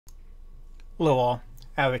Hello all,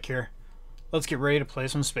 Havoc here. Let's get ready to play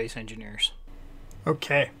some Space Engineers.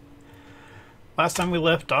 Okay, last time we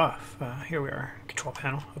left off, here we are, control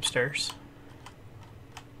panel upstairs.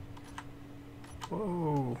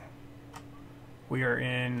 Whoa, we are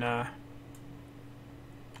in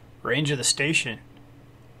range of the station.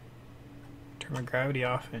 Turn my gravity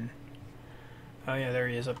off and, oh yeah, there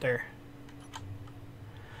he is up there.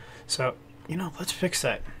 So, let's fix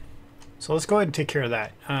that. So let's go ahead and take care of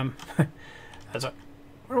that.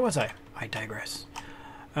 Where was I? I digress.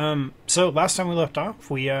 So last time we left off,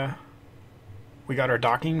 we got our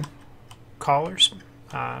docking collars,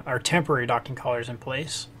 our temporary docking collars in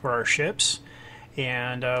place for our ships,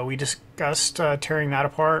 and we discussed tearing that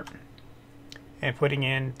apart and putting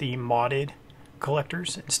in the modded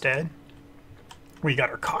collectors instead. We got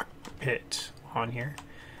our cockpit on here,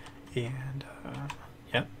 and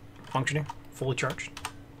yep, functioning, fully charged.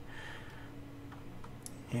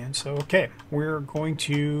 And so, okay, we're going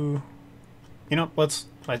to,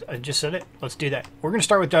 I just said it, let's do that. We're going to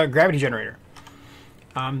start with the gravity generator.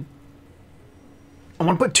 I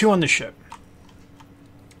want to put two on the ship.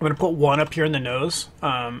 I'm going to put one up here in the nose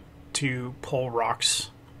to pull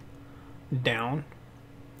rocks down.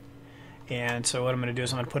 And so what I'm going to do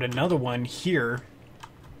is I'm going to put another one here,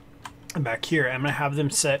 back here, and I'm going to have them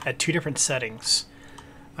set at two different settings.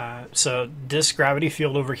 So this gravity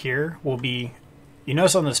field over here will be, you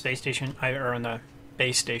notice on the space station, or on the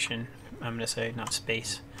base station, I'm going to say, not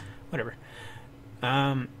space, whatever.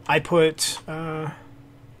 I put a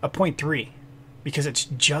 0.3 because it's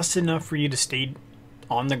just enough for you to stay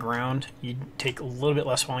on the ground. You take a little bit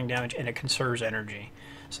less falling damage, and it conserves energy.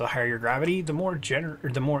 So the higher your gravity, the more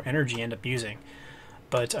energy you end up using.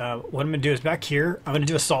 But what I'm going to do is back here, I'm going to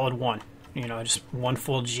do a solid 1. Just 1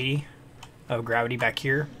 full G of gravity back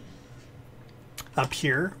here. Up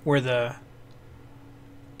here, where the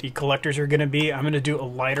collectors are going to be, I'm going to do a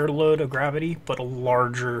lighter load of gravity, but a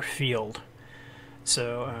larger field.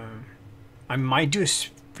 So I might do a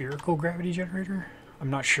spherical gravity generator. I'm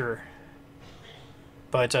not sure.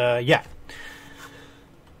 But yeah.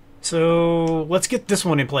 So let's get this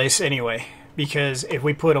one in place anyway, because if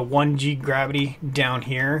we put a 1G gravity down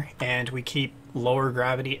here and we keep lower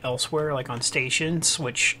gravity elsewhere, like on stations,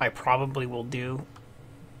 which I probably will do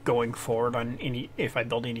going forward on if I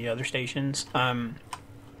build any other stations,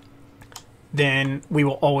 then we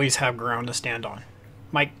will always have ground to stand on.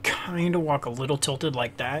 Might kind of walk a little tilted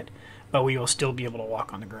like that, but we will still be able to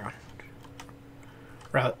walk on the ground.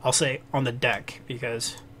 Or I'll say on the deck,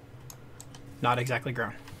 because not exactly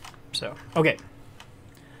ground. So, okay.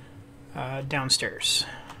 Downstairs.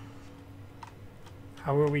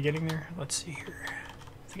 How are we getting there? Let's see here.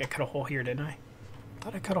 I think I cut a hole here, didn't I?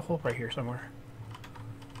 Thought I cut a hole right here somewhere.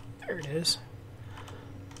 There it is.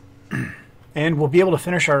 And we'll be able to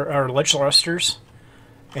finish our ledge thrusters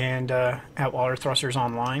and have all our thrusters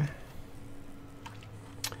online.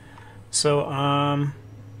 So,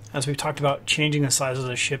 as we've talked about changing the size of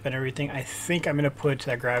the ship and everything, I think I'm going to put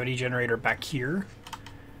that gravity generator back here.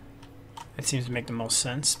 It seems to make the most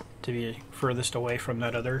sense to be furthest away from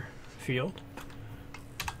that other field.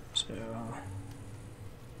 So,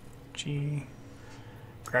 G,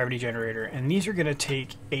 gravity generator. And these are going to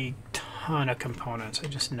take a ton of components. I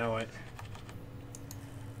just know it.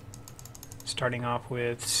 Starting off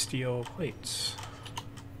with steel plates.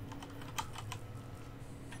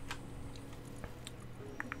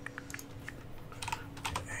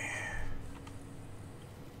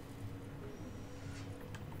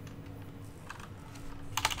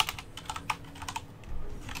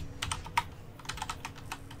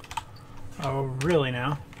 Oh, really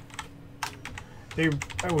now? I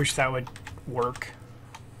wish that would work.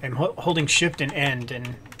 I'm holding shift and end,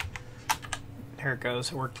 and there it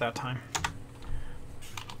goes. It worked that time.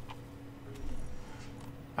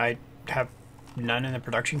 I have none in the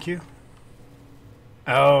production queue?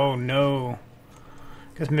 Oh, no.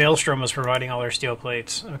 Because Maelstrom was providing all their steel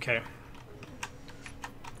plates. Okay.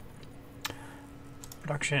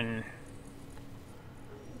 Production.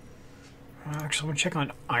 Actually, I'm going to check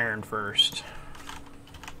on iron first.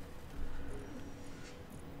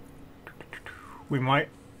 We might...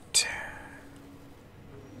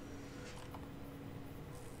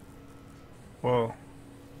 Whoa.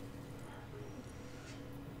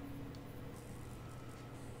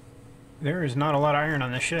 There is not a lot of iron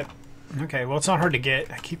on this ship. Okay, well, it's not hard to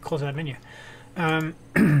get. I keep closing that menu.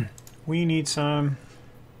 We need some...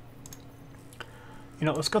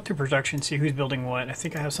 let's go through production, see who's building what. I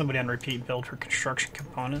think I have somebody on repeat build for construction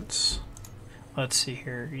components. Let's see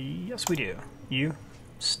here. Yes, we do. You,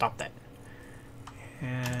 stop that.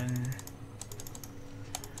 And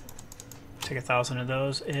take 1,000 of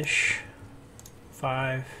those ish.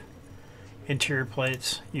 5 interior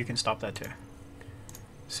plates. You can stop that too.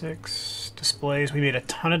 6 displays. We made a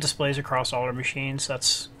ton of displays across all our machines.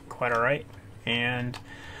 That's quite all right. And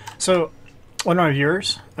so one of my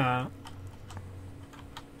viewers,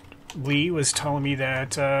 Lee, was telling me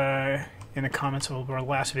that in the comments of our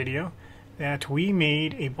last video that we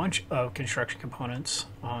made a bunch of construction components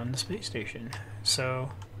on the space station.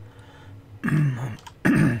 So,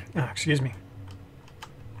 excuse me.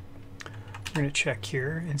 We're going to check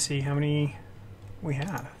here and see how many we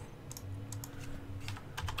have.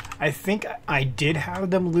 I think I did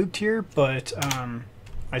have them looped here, but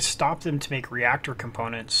I stopped them to make reactor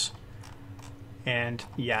components. And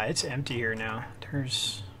yeah, it's empty here now.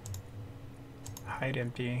 There's hide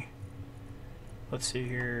empty. Let's see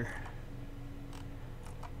here.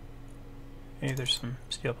 Hey, there's some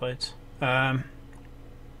steel plates. Yeah,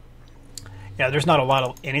 there's not a lot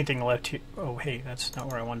of anything left here. Oh, hey, that's not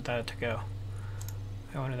where I wanted that to go.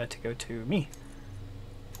 I wanted that to go to me.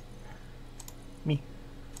 Me.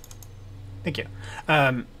 Thank you.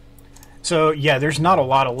 So yeah, there's not a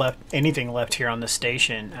lot of anything left here on the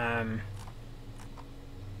station.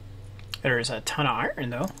 There's a ton of iron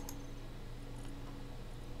though.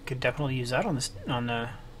 Could definitely use that on the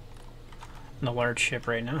large ship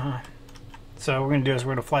right now, huh? So what we're gonna do is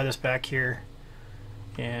we're gonna fly this back here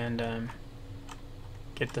and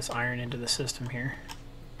get this iron into the system here.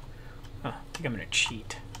 Oh, I think I'm gonna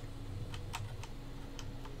cheat.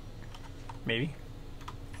 Maybe.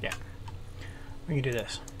 Yeah. We can do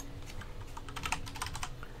this.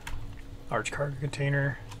 Large cargo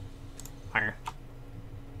container, iron.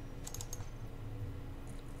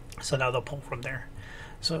 So now they'll pull from there.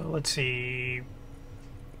 So let's see.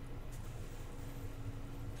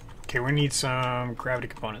 Okay, we need some gravity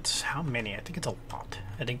components. How many? I think it's a lot.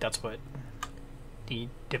 I think that's what the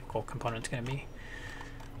difficult component's going to be.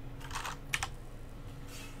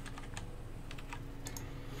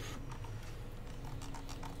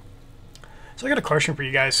 So I got a question for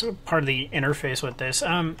you guys. Part of the interface with this.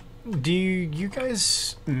 Do you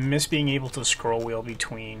guys miss being able to scroll wheel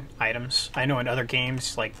between items? I know in other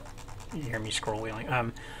games, like you hear me scroll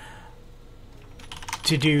wheeling.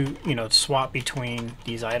 To do, you know, swap between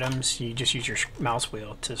these items, you just use your mouse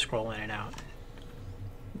wheel to scroll in and out.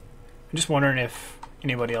 I'm just wondering if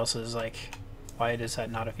anybody else is like, why is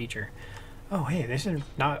that not a feature? Oh, hey, this is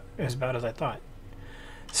not as bad as I thought.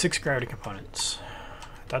 6 gravity components.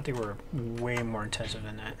 I thought they were way more intensive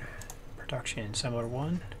than that. Production, similar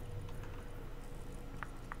 1.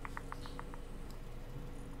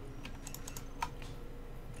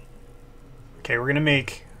 Okay, we're gonna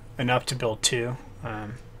make enough to build 2.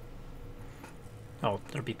 Oh,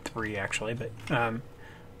 there'll be 3 actually, but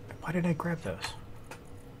why did I grab those?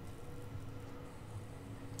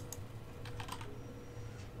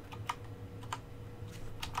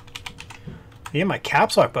 Yeah, my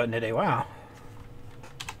caps lock button today. Wow.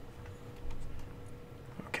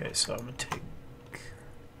 Okay, so I'm gonna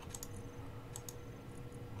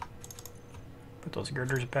put those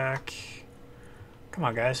girders back. Come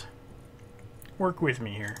on, guys. Work with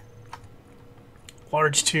me here.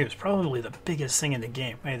 Large tubes, probably the biggest thing in the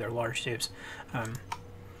game. Hey, they're large tubes.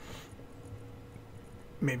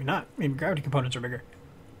 Maybe not. Maybe gravity components are bigger.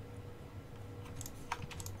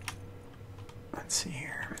 Let's see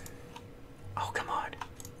here. Oh, come on.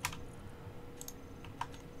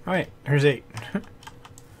 All right, here's 8.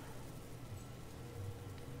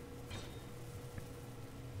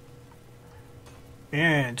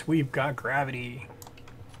 And we've got gravity.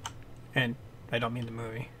 And I don't mean the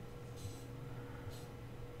movie.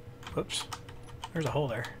 Whoops. There's a hole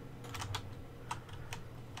there.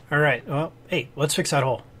 Alright, well, hey, let's fix that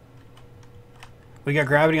hole. We got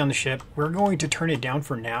gravity on the ship. We're going to turn it down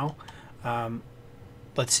for now.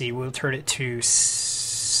 Let's see, we'll turn it to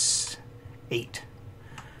 8.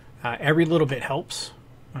 Every little bit helps.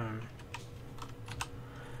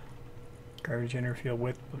 Gravity generator field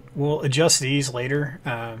width. We'll adjust these later.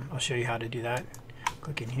 I'll show you how to do that.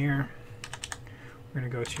 Click in here. We're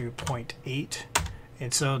going to go to 0.8.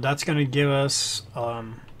 And so that's going to give us I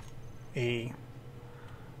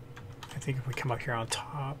think if we come up here on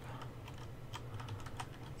top.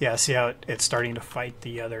 Yeah, see how it's starting to fight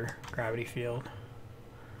the other gravity field.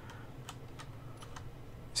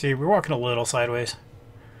 See, we're walking a little sideways.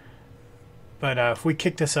 But if we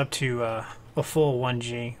kick this up to a full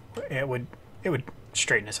 1G, it would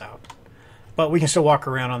straighten us out. But we can still walk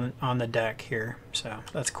around on the deck here, so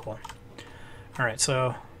that's cool. All right,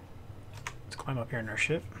 so let's climb up here in our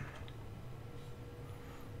ship.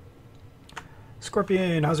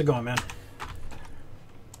 Scorpion, how's it going, man?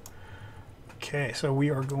 Okay, so we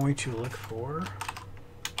are going to look for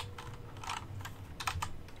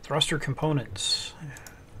Thruster components.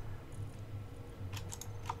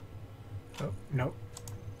 Oh, nope.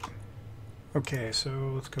 Okay,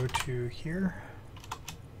 so let's go to here.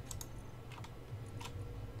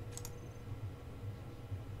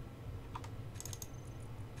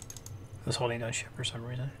 I was holding down shift for some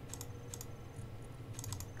reason.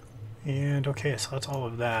 And okay, so that's all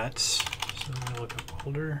of that. So I'm going to look up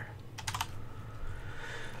holder.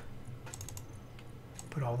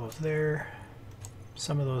 Put all those there.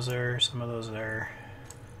 Some of those there, some of those there.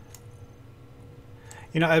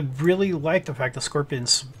 You know, I really like the fact that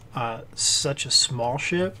Scorpion's such a small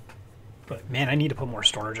ship, but man, I need to put more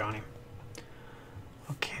storage on him.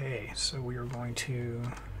 Okay, so we are going to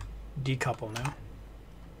decouple now.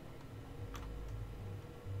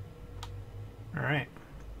 All right.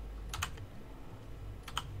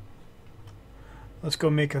 Let's go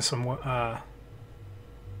make us some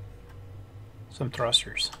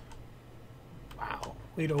thrusters. Wow,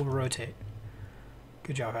 way to over-rotate.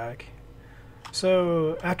 Good job, Havoc.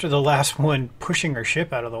 So, after the last one pushing our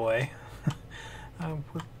ship out of the way,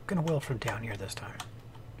 we're going to wheel from down here this time.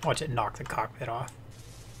 Watch it knock the cockpit off.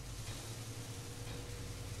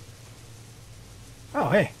 Oh,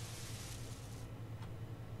 hey.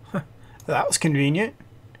 Huh. That was convenient.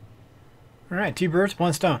 Alright, 2 birds,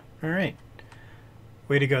 1 stone. Alright.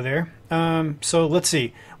 Way to go there. So, let's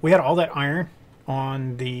see. We had all that iron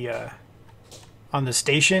on the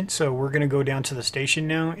station, so we're going to go down to the station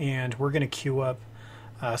now, and we're going to queue up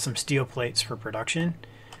some steel plates for production.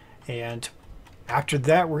 And after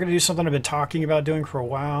that, we're going to do something I've been talking about doing for a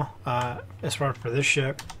while, as far as for this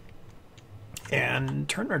ship, and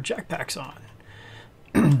turn our jetpacks on.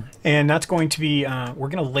 And that's going to be, we're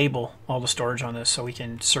going to label all the storage on this so we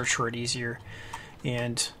can search for it easier.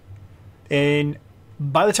 And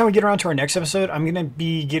by the time we get around to our next episode, I'm going to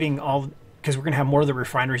be getting all, because we're going to have more of the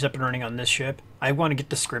refineries up and running on this ship. I want to get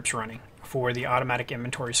the scripts running for the automatic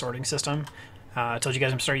inventory sorting system. I told you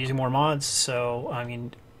guys I'm starting using more mods, so I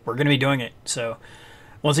mean, we're going to be doing it. So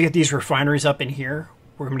once I get these refineries up in here,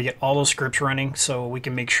 we're going to get all those scripts running so we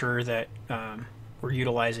can make sure that we're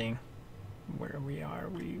utilizing, we're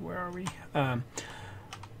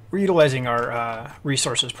utilizing our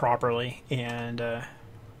resources properly, and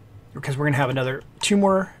because we're going to have another 2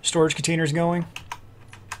 more storage containers going.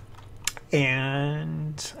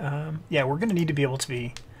 And yeah, we're going to need to be able to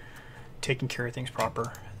be taking care of things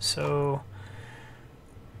proper. So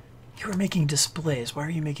you were making displays. Why are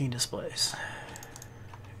you making displays?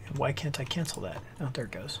 And why can't I cancel that? Oh, there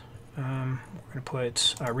it goes. We're going to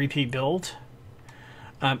put repeat build.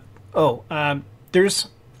 There's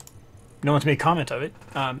no one's made comment of it.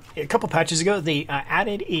 A couple patches ago, they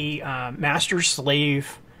added a master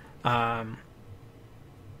slave.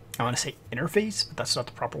 I want to say interface, but that's not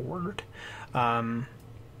the proper word.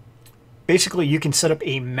 Basically, you can set up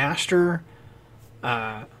a master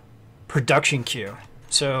production queue.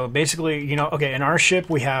 So basically, you know, okay, in our ship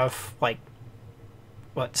we have like,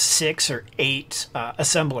 what, 6 or 8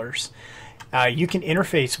 assemblers. You can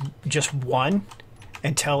interface just one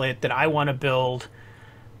and tell it that I want to build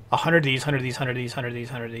 100 of these, 100 of these, 100 of these, 100 of these,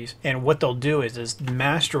 100 of these. And what they'll do is the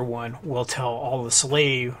master one will tell all the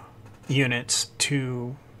slave units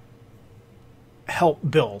to help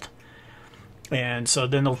build. And so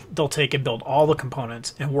then they'll take and build all the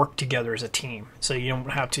components and work together as a team. So you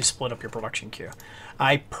don't have to split up your production queue.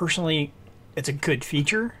 I personally, it's a good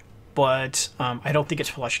feature, but I don't think it's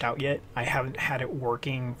fleshed out yet. I haven't had it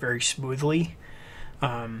working very smoothly.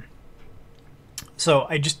 So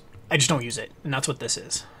I just don't use it, and that's what this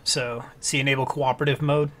is. So see, enable cooperative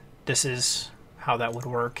mode. This is how that would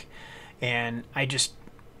work. And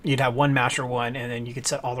you'd have one master one, and then you could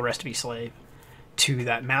set all the rest to be slave to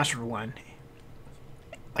that master one.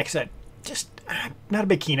 Like I said, just not a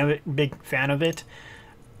big fan of it.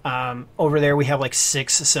 Over there we have like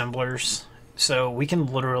 6 assemblers, so we can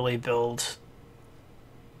literally build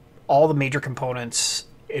all the major components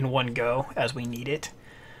in one go as we need it.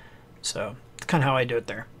 So that's kind of how I do it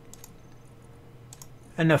there.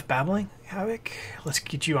 Enough babbling, Havoc. Let's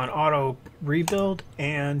get you on auto rebuild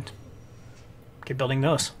and get building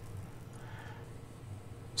those.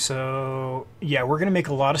 So yeah, we're going to make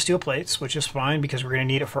a lot of steel plates, which is fine because we're going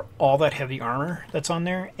to need it for all that heavy armor that's on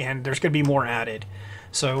there, and there's going to be more added.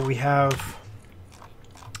 So we have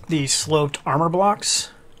these sloped armor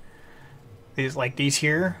blocks, these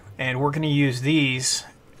here, and we're going to use these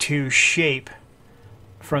to shape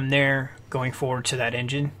from there going forward to that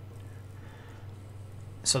engine.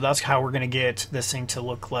 So that's how we're going to get this thing to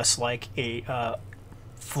look less like a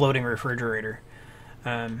floating refrigerator.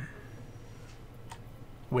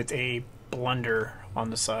 With a blender on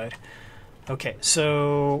the side. Okay,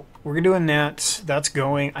 so we're doing that. That's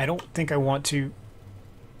going. I don't think I want to.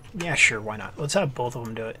 Yeah, sure, why not? Let's have both of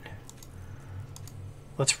them do it.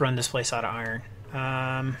 Let's run this place out of iron.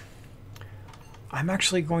 I'm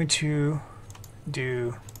actually going to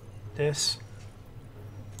do this,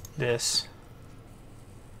 this,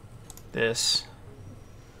 this,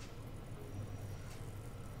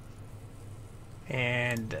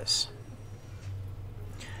 and this.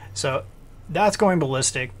 So that's going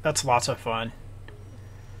ballistic. That's lots of fun.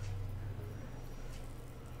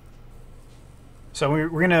 So we're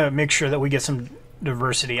gonna make sure that we get some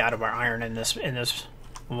diversity out of our iron in this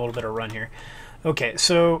little bit of run here. Okay,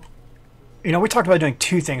 so we talked about doing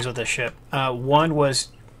two things with this ship. One was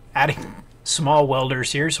adding small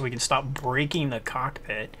welders here so we can stop breaking the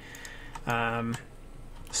cockpit.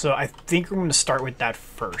 So I think we're going to start with that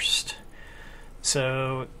first.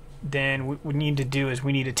 So then what we need to do is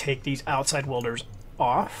we need to take these outside welders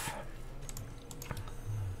off.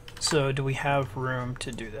 So do we have room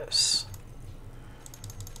to do this?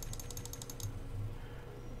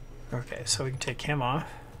 Okay, so we can take him off.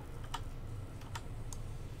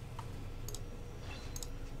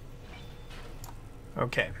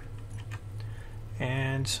 Okay.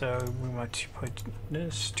 And so we want to put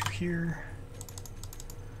this to here.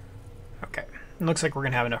 Okay. It looks like we're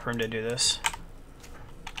going to have enough room to do this.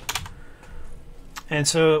 And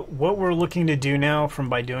so what we're looking to do now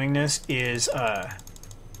by doing this is, let's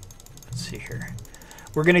see here.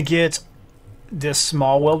 We're going to get this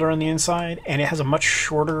small welder on the inside, and it has a much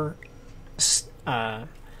shorter,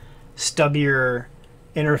 stubbier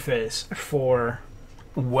interface for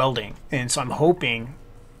welding. And so I'm hoping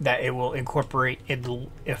that it will incorporate it,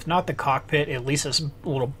 if not the cockpit, at least this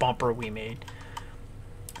little bumper we made.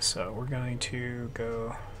 So we're going to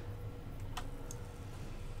go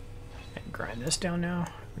and grind this down now.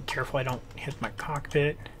 Be careful I don't hit my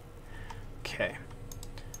cockpit. Okay.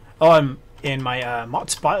 Oh, I'm in my mod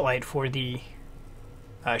spotlight for the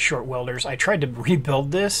short welders. I tried to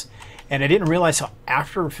rebuild this, and I didn't realize how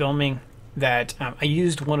after filming that I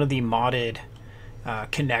used one of the modded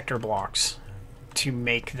connector blocks to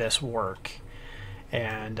make this work.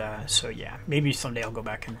 And so yeah, maybe someday I'll go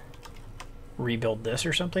back and rebuild this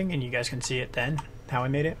or something, and you guys can see it then, how I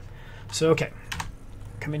made it. So okay,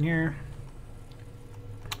 come in here.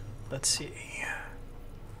 Let's see.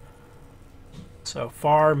 So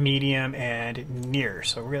far, medium, and near.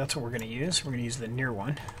 So that's what we're going to use. We're going to use the near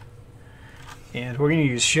one. And we're going to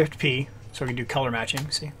use Shift P, so we can do color matching.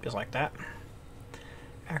 See, just like that.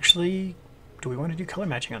 Actually, do we want to do color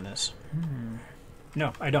matching on this?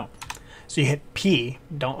 No, I don't. So you hit P,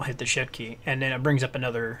 don't hit the Shift key, and then it brings up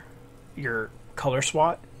your color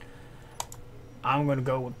swat. I'm going to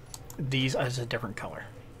go with these as a different color.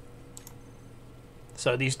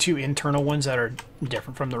 So these two internal ones that are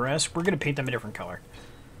different from the rest, we're going to paint them a different color.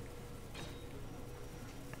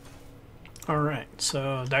 Alright,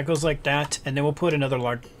 so that goes like that, and then we'll put another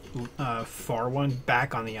large far one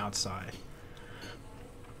back on the outside.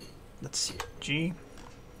 Let's see, G.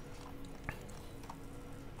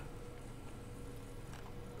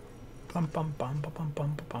 Bum, bum, bum, bum, bum,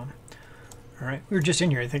 bum, bum. Alright, we were just in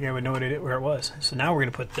here. I think I would know where it was. So now we're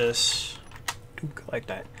going to put this like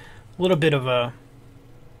that. A little bit of a...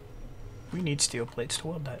 We need steel plates to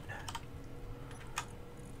weld that.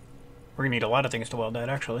 We're going to need a lot of things to weld that,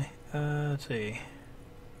 actually. Let's see.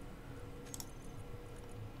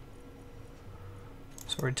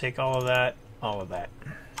 So we're going to take all of that.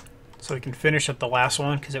 So we can finish up the last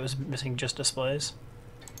one because it was missing just displays.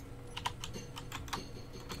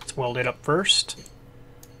 Let's weld it up first.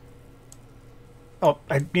 Oh,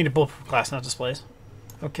 I need a bulletproof glass, not displays.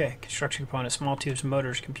 Okay, construction components, small tubes,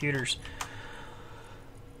 motors, computers.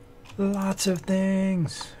 Lots of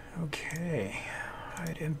things. Okay,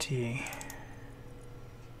 hide empty.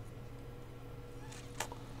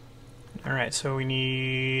 Alright, so we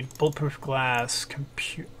need bulletproof glass,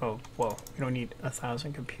 oh, well, we don't need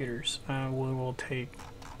 1,000 computers. We will take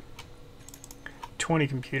 20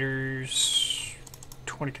 computers,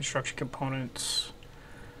 20 construction components,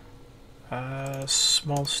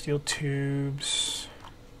 small steel tubes.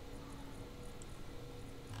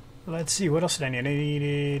 Let's see, what else did I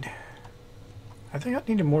need? I think I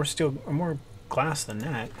needed more steel, or more glass than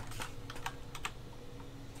that.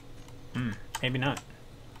 Maybe not.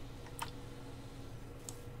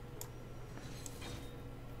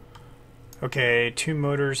 Okay, 2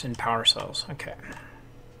 motors and power cells. Okay.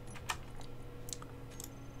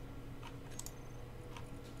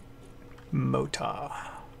 Motor.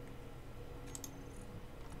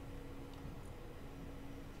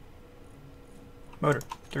 Motor.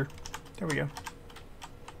 There we go.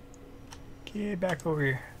 Get back over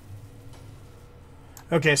here.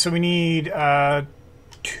 Okay, so we need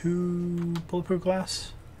 2 bulletproof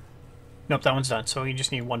glass. Nope, that one's done. So we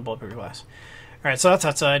just need 1 bulletproof glass. All right, so that's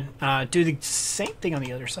outside. Do the same thing on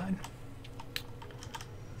the other side.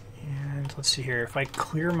 And let's see here. If I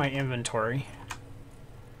clear my inventory,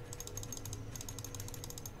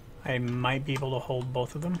 I might be able to hold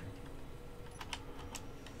both of them.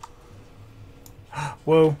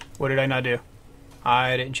 Whoa, what did I not do?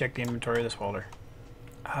 I didn't check the inventory of this welder.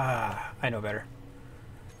 Ah, I know better.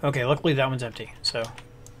 Okay, luckily that one's empty, so.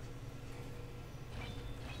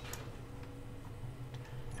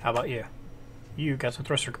 How about you? You got some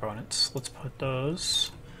thruster components. Let's put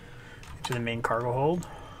those into the main cargo hold.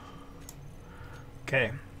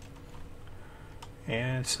 Okay.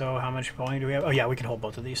 And so how much volume do we have? Oh yeah, we can hold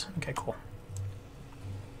both of these. Okay, cool.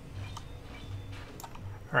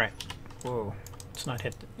 Alright. Whoa. Let's not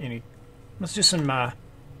hit any... Let's do some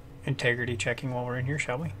integrity checking while we're in here,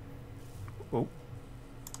 shall we? Oh.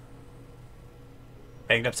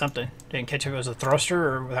 Banged up something. Didn't catch if it was a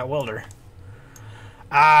thruster or that welder.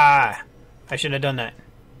 Ah! I should have done that.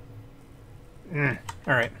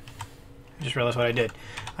 Alright. I just realized what I did.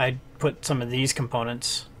 I put some of these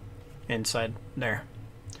components inside there.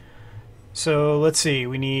 So let's see.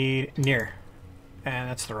 We need near. And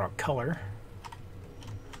that's the wrong color.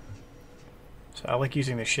 So I like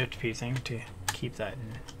using the Shift P thing to keep that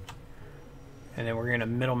in. And then we're going to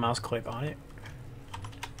middle mouse click on it.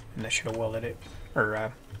 And that should have welded it.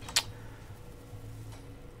 Or,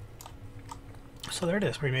 so there it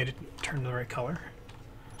is. We made it turn the right color.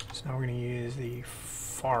 So now we're going to use the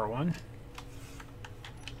far one.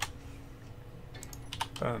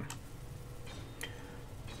 Boom.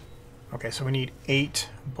 Okay, so we need 8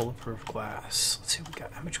 bulletproof glass. Let's see what we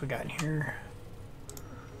got. How much we got in here?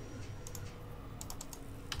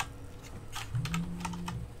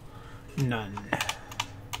 None.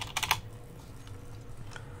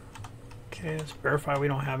 Okay, let's verify we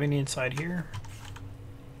don't have any inside here.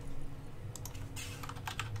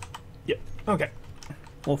 Yep. Okay.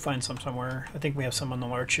 We'll find some somewhere. I think we have some on the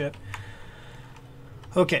large ship.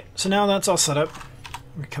 Okay, so now that's all set up.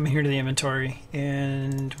 We're coming here to the inventory,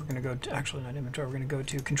 and we're going to go to, actually not inventory, we're going to go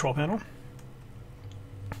to control panel.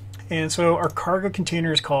 And so our cargo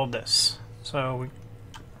container is called this. So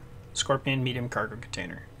Scorpion medium cargo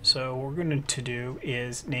container. So what we're going to do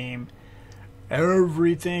is name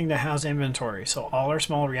everything that has inventory. So all our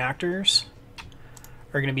small reactors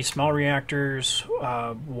are going to be small reactors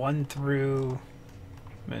 1 through,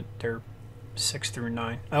 they're 6 through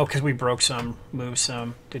 9. Oh, because we broke some, moved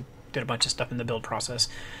some, did a bunch of stuff in the build process.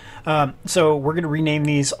 So we're going to rename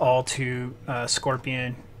these all to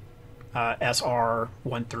Scorpion SR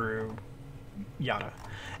 1 through yada.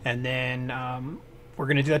 And then we're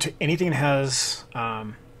going to do that to anything that has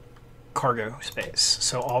cargo space.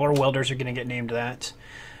 So all our welders are going to get named that.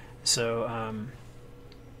 So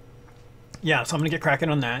yeah, so I'm going to get cracking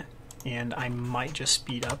on that. And I might just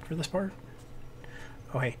speed up for this part.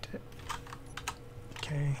 Oh, wait.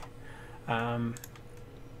 Okay.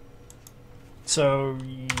 So,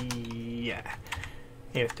 yeah.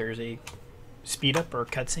 If there's a speed up or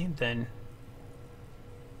cutscene, then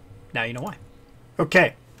now you know why.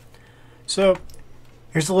 Okay. So,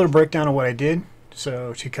 here's a little breakdown of what I did.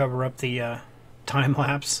 So, to cover up the time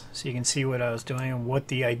lapse, so you can see what I was doing and what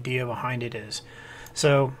the idea behind it is.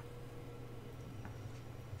 So,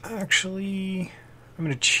 actually, I'm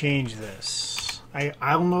going to change this. I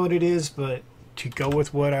don't know what it is, but to go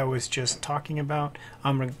with what I was just talking about,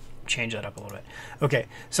 I'm going to change that up a little bit. Okay,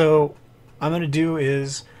 so what I'm going to do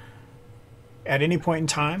is, at any point in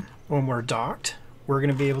time when we're docked, we're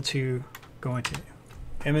going to be able to go into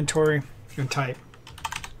inventory and type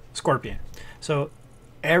Scorpion. So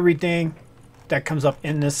everything that comes up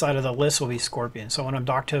in this side of the list will be Scorpion. So when I'm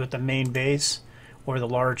docked to the main base or the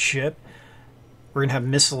large ship, we're going to have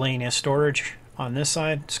miscellaneous storage on this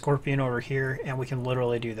side, Scorpion over here, and we can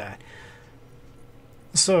literally do that.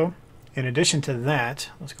 So in addition to that,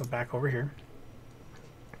 let's go back over here.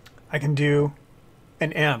 I can do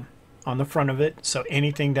an M on the front of it. So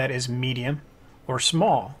anything that is medium or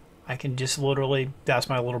small, I can just literally, that's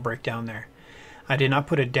my little breakdown there. I did not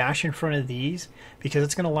put a dash in front of these because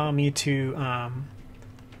it's going to allow me to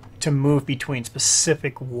move between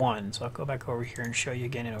specific ones. I'll go back over here and show you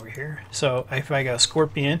again and over here. So if I go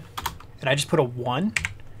Scorpion and I just put a 1,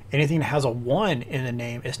 anything that has a 1 in the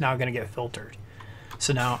name is now going to get filtered.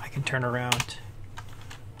 So now I can turn around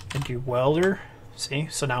and do welder. See?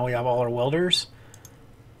 So now we have all our welders.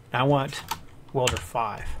 Now I want welder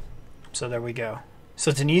 5. So there we go. So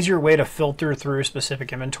it's an easier way to filter through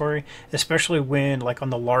specific inventory, especially when, like on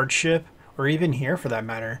the large ship, or even here for that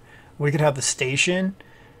matter, we could have the station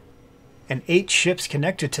and 8 ships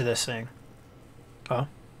connected to this thing. Well,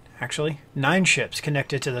 actually 9 ships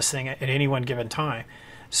connected to this thing at any one given time.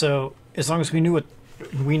 So as long as we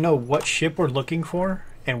know what ship we're looking for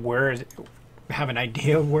and have an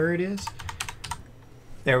idea of where it is,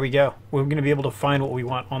 there we go. We're going to be able to find what we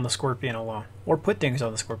want on the Scorpion alone, or put things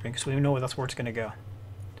on the Scorpion because we know that's where it's going to go.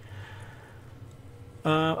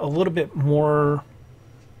 A little bit more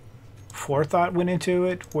forethought went into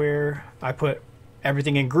it, where I put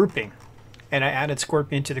everything in grouping, and I added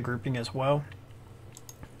Scorpion to the grouping as well.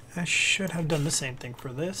 I should have done the same thing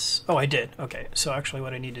for this. Oh, I did. Okay, so actually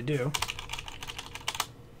what I need to do,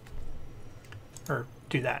 or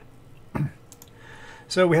do that.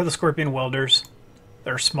 So we have the Scorpion welders.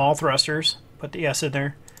 They're small thrusters. Put the S in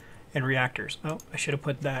there. And reactors. Oh, I should have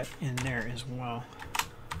put that in there as well.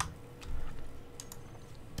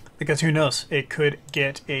 Because who knows? It could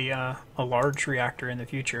get a large reactor in the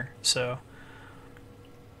future. So,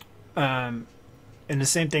 and the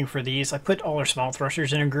same thing for these. I put all our small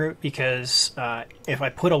thrusters in a group because if I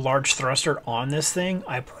put a large thruster on this thing,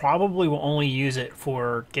 I probably will only use it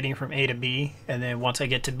for getting from A to B, and then once I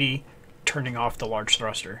get to B, turning off the large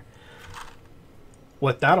thruster.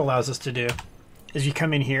 What that allows us to do is you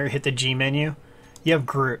come in here, hit the G menu, you have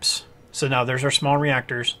groups. So now there's our small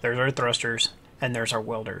reactors, there's our thrusters, and there's our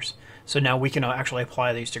welders. So now we can actually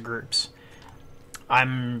apply these to groups.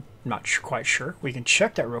 I'm not quite sure. We can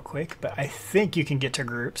check that real quick, but I think you can get to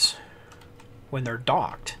groups when they're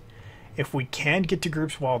docked. If we can get to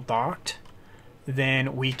groups while docked,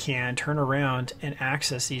 then we can turn around and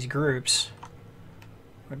access these groups.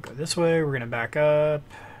 We're going to go this way. We're going to back up.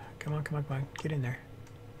 Come on, come on, come on. Get in there.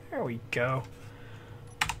 There we go.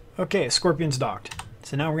 Okay, Scorpion's docked.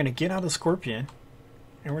 So now we're going to get out of the Scorpion,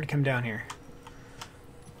 and we're going to come down here.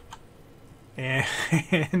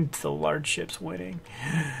 And the large ship's winning.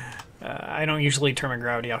 I don't usually turn my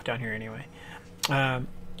gravity off down here anyway.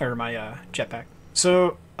 Or my jetpack.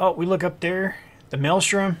 So, oh, we look up there. The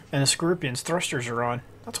Maelstrom and the Scorpion's thrusters are on.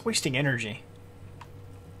 That's wasting energy.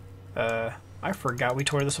 I forgot we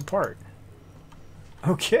tore this apart.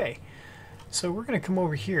 Okay. So we're going to come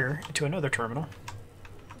over here to another terminal.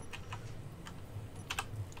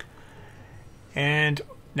 And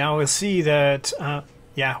now we'll see that,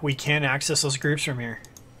 yeah, we can access those groups from here.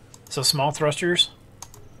 So small thrusters,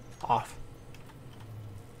 off.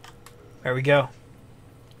 There we go.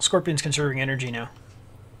 Scorpion's conserving energy now.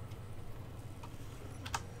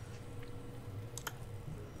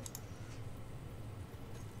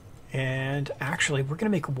 And actually, we're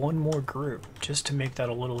going to make one more group just to make that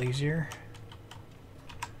a little easier.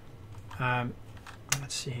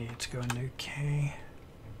 Let's see, let's go into K.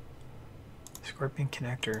 Scorpion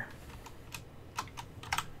connector.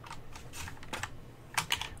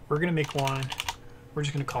 We're going to make one. We're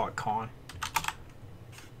just going to call it con.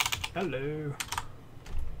 Hello.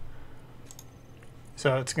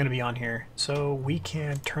 So it's going to be on here. So we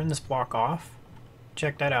can turn this block off.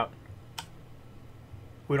 Check that out.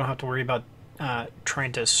 We don't have to worry about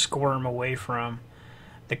trying to squirm away from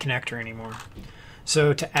the connector anymore.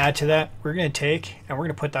 So to add to that, we're going to take and we're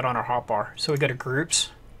going to put that on our hotbar. So we go to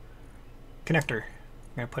groups, connector.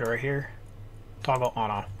 I'm going to put it right here. Toggle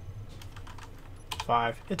on off.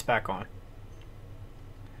 5. It's back on.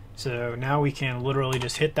 So now we can literally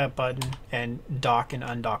just hit that button and dock and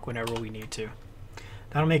undock whenever we need to.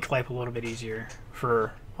 That'll make life a little bit easier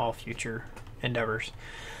for all future endeavors.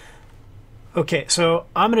 Okay, so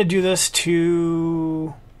I'm going to do this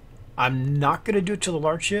to... I'm not going to do it to the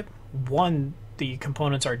large ship. 1, the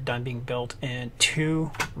components are done being built, and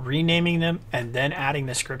 2, renaming them and then adding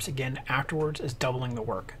the scripts again afterwards is doubling the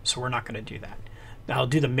work. So we're not going to do that. I'll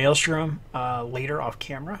do the Maelstrom later off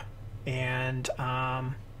camera, and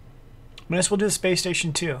I guess we'll do the space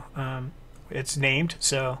station too. It's named,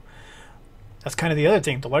 so that's kind of the other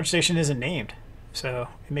thing. The large station isn't named, so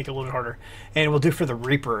it make it a little harder. And we'll do for the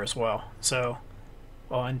Reaper as well. So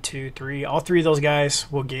 1, 2, 3, all 3 of those guys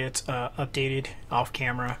will get updated off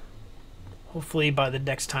camera. Hopefully by the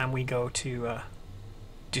next time we go to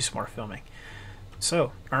do some more filming.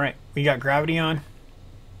 So, all right, we got gravity on.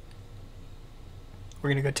 We're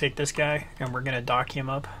going to go take this guy, and we're going to dock him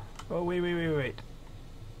up. Oh, wait.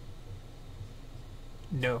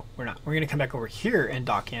 No, we're not. We're going to come back over here and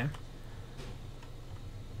dock him.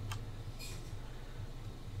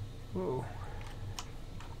 Whoa.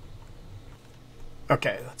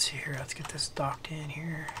 Okay, let's see here. Let's get this docked in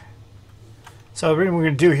here. So what we're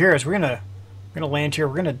going to do here is we're going to land here.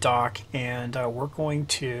 We're going to dock, and we're going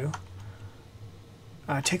to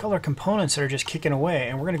take all our components that are just kicking away,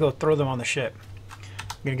 and we're going to go throw them on the ship.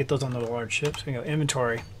 We're going to get those on the large ships. We go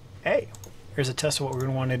inventory. Hey, here's a test of what we're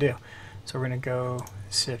going to want to do. So we're going to go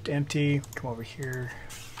Sift empty, come over here,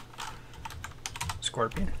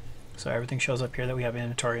 Scorpion. So everything shows up here that we have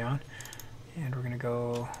inventory on. And we're gonna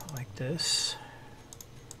go like this.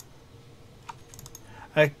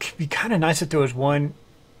 It could be kind of nice if there was one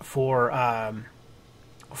for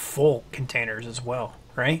full containers as well,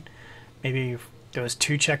 right? Maybe there was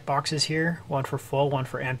 2 check boxes here, one for full, one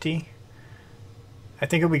for empty. I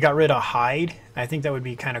think if we got rid of hide, I think that would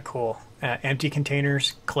be kind of cool. Empty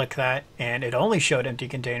containers, click that, and it only showed empty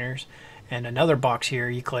containers. And another box here,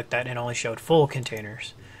 you click that, and it only showed full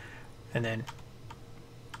containers. And then,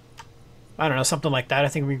 I don't know, something like that I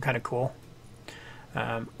think would be kind of cool.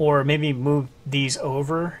 Or maybe move these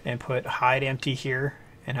over and put hide empty here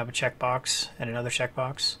and have a checkbox and another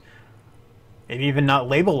checkbox. Maybe even not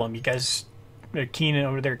label them. You guys are keen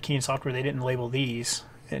over there, Keen Software, they didn't label these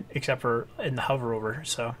except for in the hover over.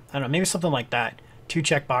 So I don't know, maybe something like that. 2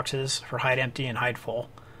 checkboxes for hide empty and hide full.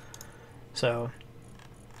 So,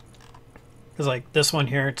 because like this one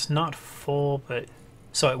here, it's not full, but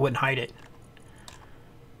so it wouldn't hide it.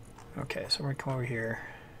 Okay, so we're going to come over here.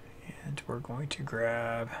 And we're going to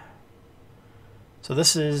grab, so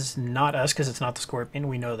this is not us because it's not the Scorpion,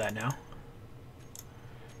 we know that now.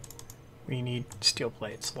 We need steel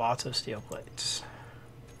plates, lots of steel plates.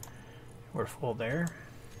 We're full there.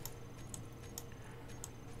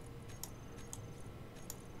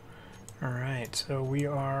 Alright, so we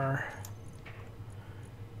are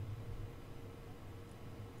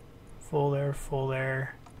full there, full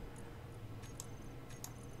there.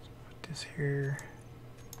 Let's put this here.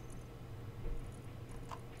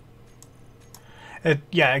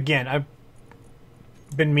 Yeah, again, I've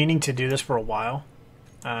been meaning to do this for a while,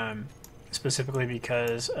 specifically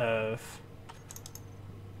because of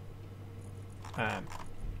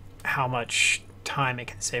how much time it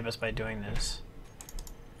can save us by doing this.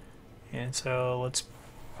 And so let's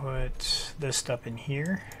put this stuff in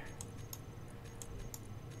here.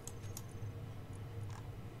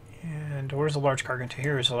 And where's the large cargo container?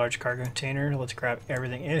 Here is a large cargo container. Let's grab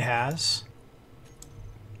everything it has.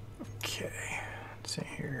 Okay. See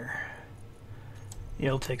here,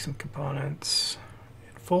 it'll take some components.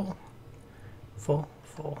 Full, full,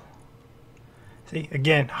 full. See,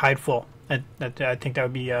 again, hide full. I think that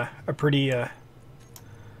would be a pretty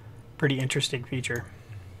interesting feature.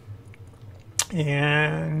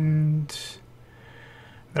 And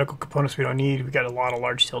medical components we don't need. We got a lot of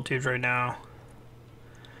large steel tubes right now.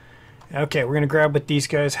 Okay, we're gonna grab what these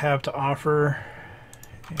guys have to offer.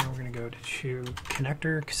 And we're going to go to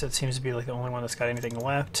connector because that seems to be like the only one that's got anything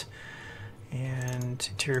left. And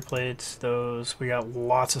interior plates, those, we got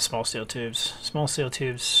lots of small steel tubes. Small steel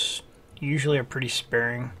tubes usually are pretty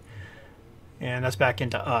sparing. And that's back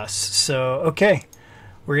into us. So, okay,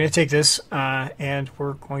 we're going to take this and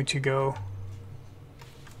we're going to go,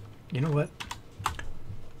 you know what?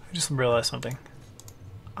 I just realized something.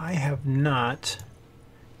 I have not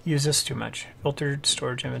used this too much. Filtered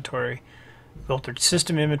storage inventory. Filtered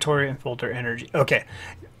system inventory and filter energy. Okay,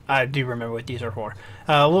 I do remember what these are for.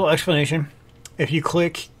 A little explanation. If you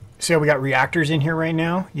click, see how we got reactors in here right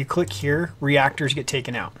now? You click here, reactors get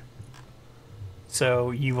taken out.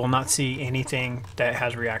 So you will not see anything that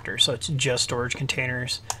has reactors. So it's just storage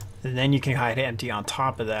containers. And then you can hide empty on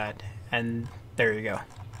top of that. And there you go.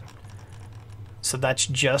 So that's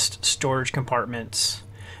just storage compartments.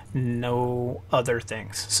 No other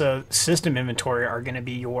things. So system inventory are going to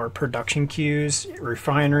be your production queues,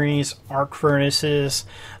 refineries, arc furnaces,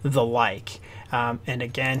 the like. And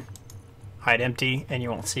again, hide empty and you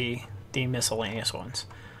won't see the miscellaneous ones.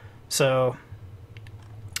 So,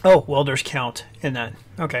 oh, welders count in that.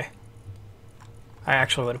 Okay. I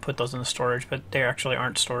actually would have put those in the storage, but they actually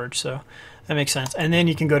aren't storage, so that makes sense. And then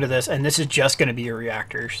you can go to this, and this is just going to be your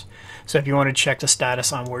reactors. So if you want to check the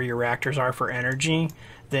status on where your reactors are for energy,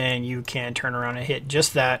 then you can turn around and hit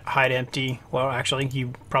just that, hide empty. Well, actually,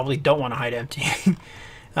 you probably don't want to hide empty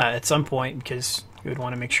at some point because you would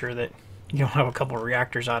want to make sure that you don't have a couple of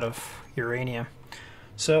reactors out of uranium.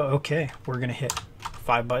 So, okay, we're going to hit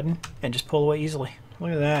 5 button and just pull away easily.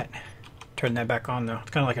 Look at that. Turn that back on, though. It's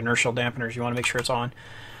kind of like inertial dampeners. You want to make sure it's on.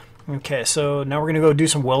 Okay, so now we're going to go do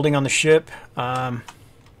some welding on the ship. Let's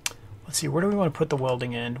see, where do we want to put the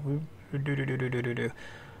welding in?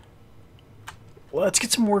 Let's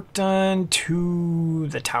get some work done to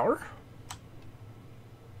the tower.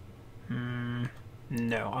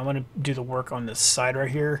 No, I want to do the work on this side right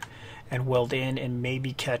here and weld in and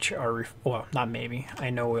maybe catch our, well, not maybe. I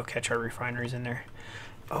know we'll catch our refineries in there.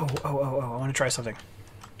 Oh, I want to try something.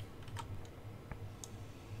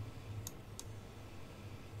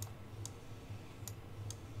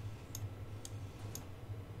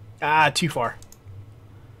 Ah, too far.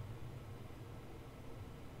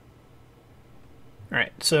 All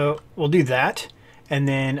right, so we'll do that, and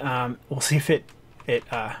then we'll see if it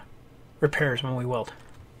repairs when we weld.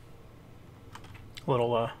 A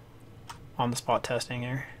little on-the-spot testing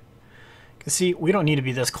here. Cause see, we don't need to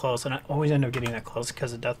be this close, and I always end up getting that close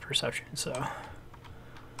because of depth perception. So.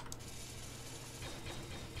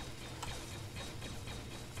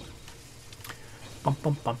 Bum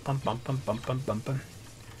bum bum bum bum bum bum bum bum bum.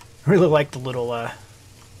 I really like the little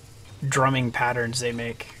drumming patterns they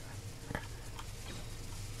make.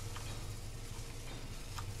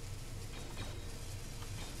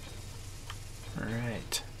 All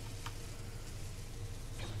right.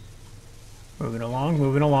 Moving along,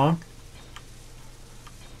 moving along.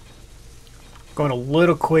 Going a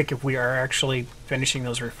little quick if we are actually finishing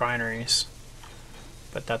those refineries,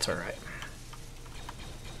 but that's all right.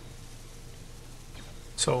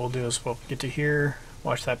 So what we'll do is we'll get to here,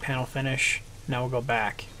 watch that panel finish. Now we'll go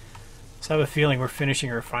back. So I have a feeling we're finishing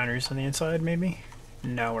refineries on the inside, maybe?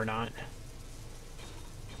 No, we're not.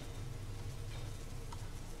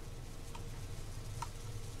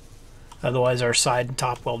 Otherwise our side and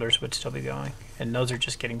top welders would still be going. And those are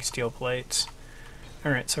just getting steel plates.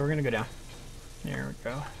 Alright, so we're going to go down. There we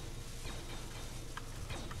go.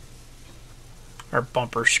 Our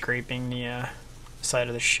bumper scraping the side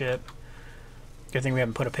of the ship. Good thing we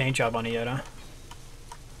haven't put a paint job on it yet, huh?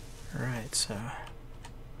 Alright, so...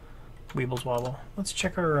 Weebles wobble. Let's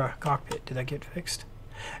check our cockpit. Did that get fixed?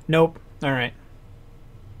 Nope. Alright.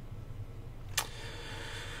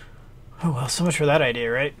 Oh well, so much for that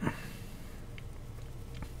idea, right?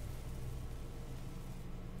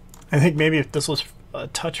 I think maybe if this was a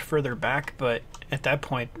touch further back, but at that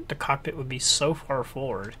point the cockpit would be so far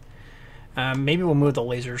forward. Maybe we'll move the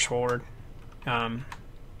lasers forward.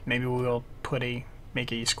 Maybe we'll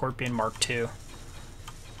make a Scorpion Mark II,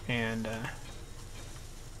 and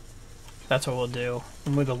that's what we'll do.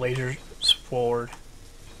 We'll move the lasers forward.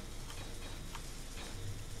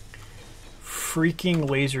 Freaking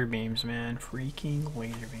laser beams, man! Freaking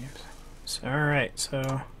laser beams. So, all right,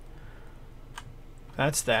 so.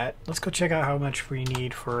 That's that. Let's go check out how much we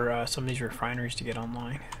need for some of these refineries to get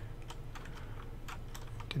online.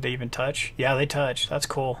 Did they even touch? Yeah, they touched. That's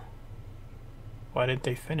cool. Why didn't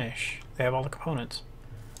they finish? They have all the components.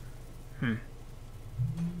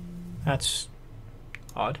 That's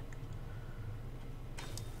odd.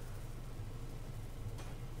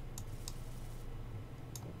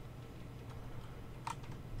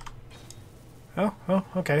 Oh,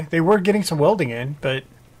 okay. They were getting some welding in, but...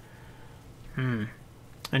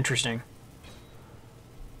 Interesting.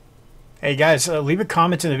 Hey guys, leave a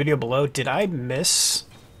comment in the video below. Did I miss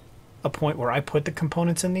a point where I put the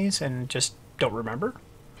components in these and just don't remember?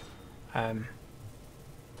 I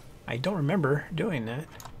don't remember doing that.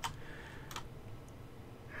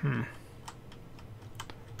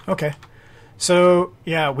 Okay. So,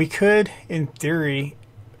 yeah, we could, in theory,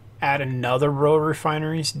 add another row of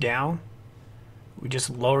refineries down. We just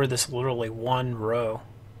lower this literally one row,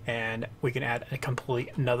 and we can add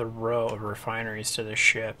another row of refineries to this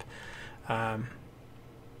ship. I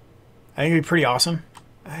think it'd be pretty awesome.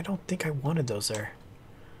 I don't think I wanted those there.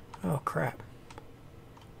 Oh, crap.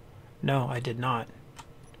 No, I did not.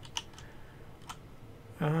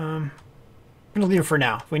 I'm going to leave it for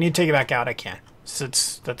now. If we need to take it back out, I can. So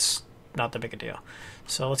that's not that big a deal.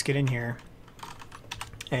 So let's get in here.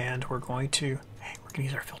 And we're going to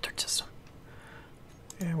use our filtered system.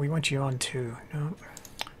 And we want you on too. No.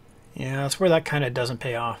 Yeah, that's where that kind of doesn't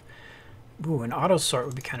pay off. Ooh, an auto sort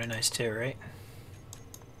would be kind of nice too, right?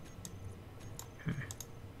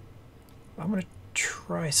 I'm going to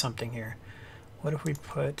try something here. What if we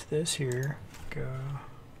put this here? Go.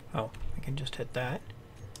 Oh, we can just hit that.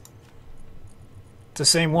 It's the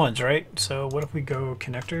same ones, right? So what if we go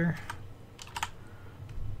connector?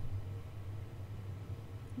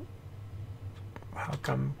 How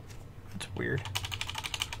come? That's weird.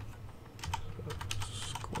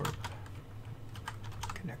 Scorp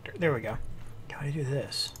connector. There we go. How do you do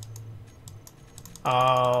this?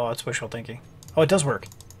 Oh, that's wishful thinking. Oh, it does work.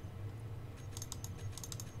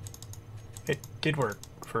 It did work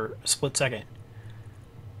for a split second.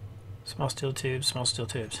 Small steel tubes, small steel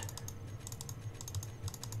tubes.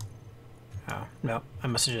 Oh, no, I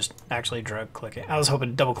must have just actually drug click it. I was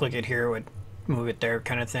hoping double click it here would move it there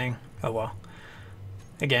kind of thing. Oh well.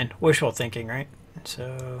 Again, wishful thinking, right?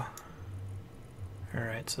 So,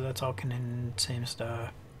 alright, so that's all same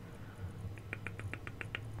stuff.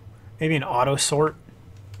 Maybe an auto sort.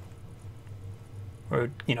 Or,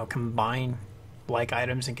 you know, combine like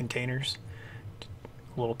items and containers.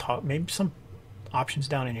 A little top, maybe some options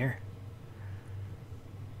down in here.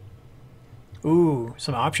 Ooh,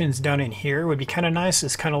 some options down in here would be kind of nice.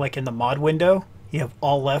 It's kind of like in the mod window. you have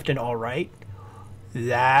all left and all right.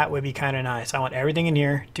 That would be kind of nice. I want everything in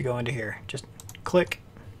here to go into here. Just click.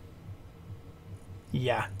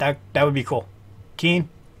 Yeah, that would be cool. Keen,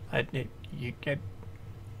 not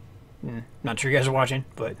sure you guys are watching,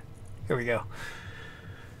 but here we go.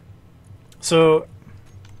 So,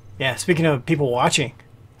 yeah, speaking of people watching,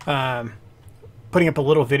 putting up a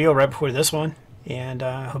little video right before this one, and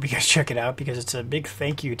I hope you guys check it out because it's a big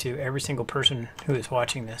thank you to every single person who is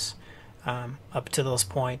watching this. Up to this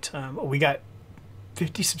point, we got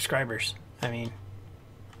 50 subscribers. I mean,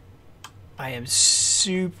 I am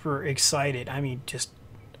super excited. I mean, just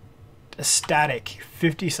ecstatic.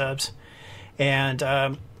 50 subs,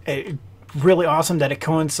 and really awesome that it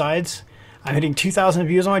coincides. I'm hitting 2,000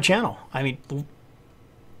 views on my channel. I mean,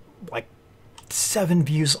 like 7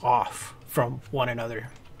 views off from one another.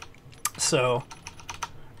 So,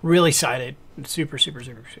 really excited. Super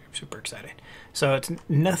excited. So it's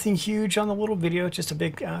nothing huge on the little video. Just a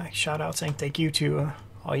big shout out saying thank you to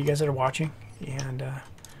all you guys that are watching. And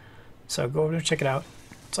so go over there, check it out.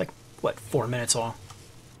 It's like, what, 4 minutes long.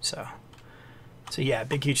 So yeah,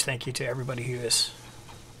 big huge thank you to everybody who is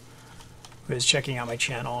checking out my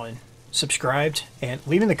channel and subscribed and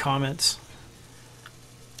leaving the comments.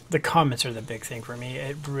 The comments are the big thing for me.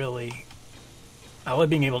 It really, I love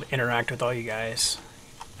being able to interact with all you guys.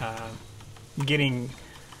 Getting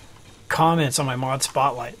comments on my mod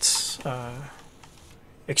spotlights,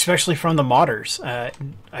 especially from the modders.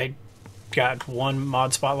 I got one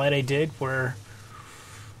mod spotlight I did where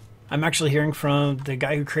I'm actually hearing from the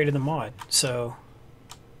guy who created the mod. So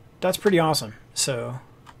that's pretty awesome. So,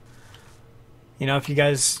 you know, if you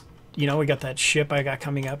guys, you know, we got that ship I got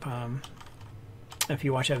coming up. If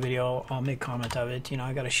you watch that video, I'll make comment of it. You know,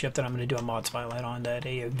 I got a ship that I'm going to do a mod spotlight on that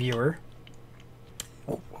a viewer.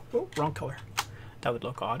 Oh, wrong color. That would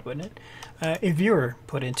look odd, wouldn't it? A viewer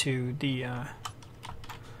put into the...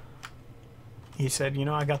 he said, you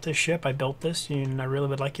know, I got this ship, I built this, and I really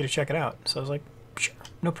would like you to check it out. So I was like, sure,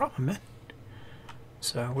 no problem, man.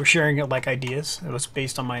 So we're sharing it like ideas. It was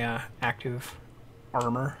based on my active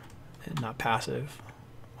armor, and not passive,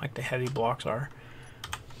 like the heavy blocks are.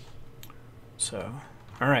 So,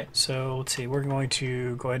 alright, so let's see, we're going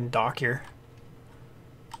to go ahead and dock here.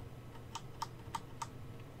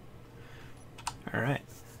 Alright,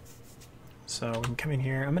 so we can come in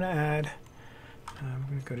here. I'm going to add, I'm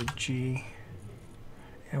going to go to G,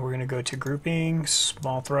 and we're going to go to grouping,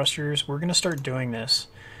 small thrusters. We're going to start doing this.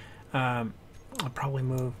 I'll probably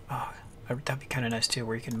move, oh, that'd be kind of nice too,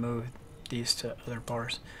 where you can move these to other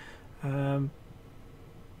bars. Put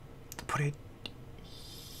it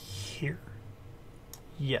here.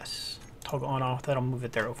 Yes, toggle on off. That'll move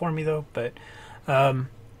it there for me though. But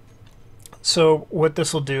so what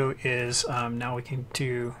this will do is now we can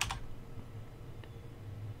do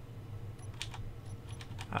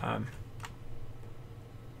okay,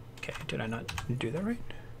 did I not do that right?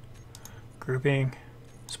 Grouping,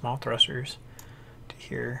 small thrusters to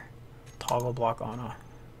here, toggle block on off.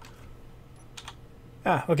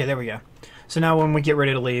 Ah, okay, there we go. So now when we get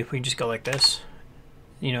ready to leave, we just go like this.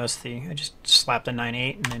 You notice I just slap the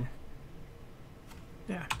 9.8 and then,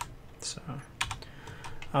 yeah. So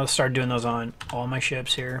I'll start doing those on all my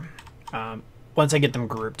ships here. Once I get them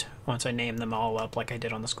grouped, once I name them all up like I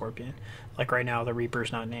did on the Scorpion. Like right now, the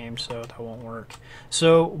Reaper's not named, so that won't work.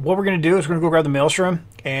 So what we're going to do is we're going to go grab the Maelstrom,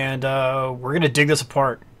 and we're going to dig this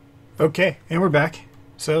apart. Okay, and we're back.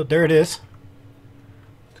 So there it is.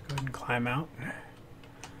 Let's go ahead and climb out.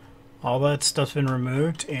 All that stuff's been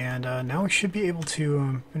removed, and now we should be able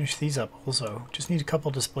to finish these up also. Just need a couple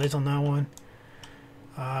displays on that one.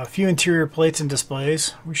 A few interior plates and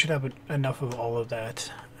displays. We should have enough of all of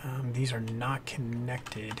that. These are not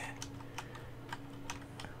connected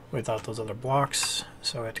without those other blocks,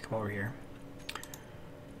 so I have to come over here.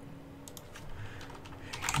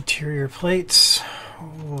 Interior plates.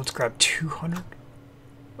 Oh, let's grab 200.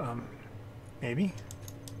 Maybe.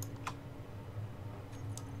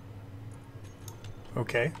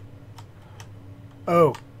 Okay.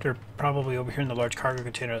 Oh, they're probably over here in the large cargo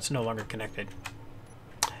container that's no longer connected.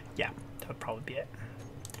 Yeah, that would probably be it.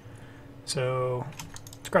 So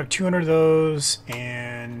let's grab 200 of those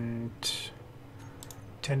and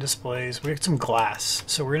 10 displays. We have some glass,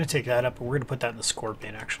 so we're going to take that up and we're going to put that in the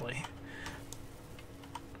Scorpion actually.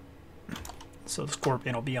 So the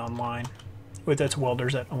Scorpion will be online with its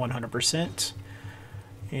welders at 100%.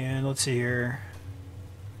 And let's see here.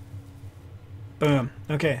 Boom.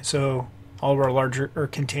 Okay, so all of our larger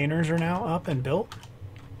containers are now up and built.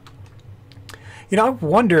 You know, I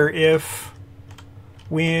wonder if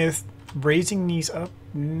with raising these up,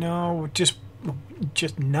 no, just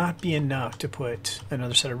just not be enough to put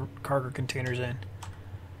another set of cargo containers in.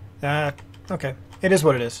 Okay, it is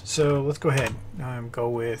what it is. So let's go ahead. Go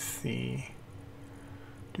with the.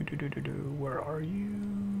 Where are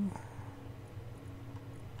you?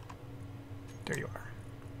 There you are.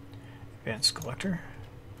 Advanced collector.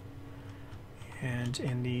 And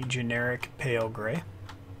in the generic pale gray.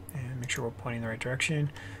 And make sure we're pointing in the right direction.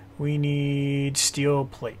 We need steel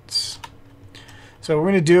plates. So what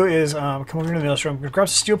we're going to do is come over to the maelstrom. I'm going to grab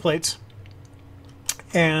some steel plates.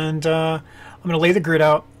 And I'm going to lay the grid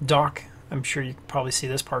out, dock. I'm sure you can probably see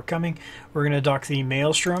this part coming. We're going to dock the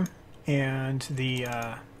maelstrom and the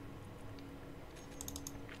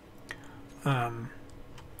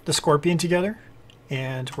Scorpion together,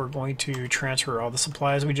 and we're going to transfer all the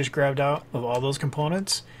supplies we just grabbed out of all those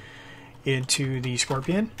components into the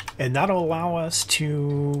Scorpion, and that'll allow us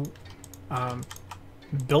to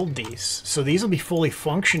build these. So these will be fully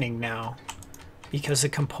functioning now because the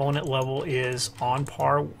component level is on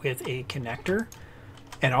par with a connector,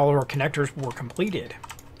 and all of our connectors were completed.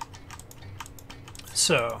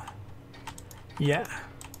 So yeah.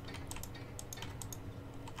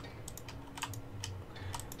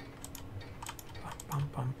 Bum,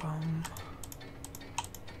 bum, bum.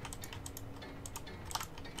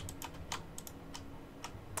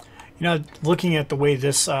 You know, looking at the way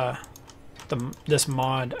this this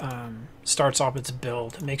mod starts off its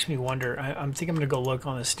build, it makes me wonder. I think I'm going to go look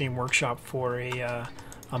on the Steam Workshop for a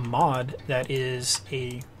mod that is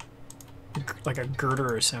like a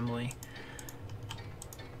girder assembly,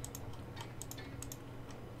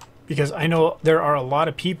 because I know there are a lot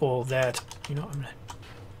of people that, you know,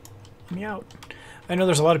 let me out. I know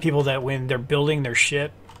there's a lot of people that when they're building their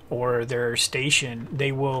ship or their station,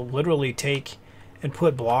 they will literally take and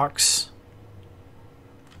put blocks.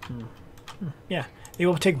 Yeah, they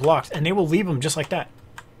will take blocks and they will leave them just like that,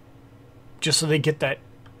 just so they get that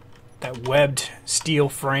webbed steel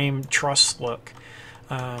frame truss look.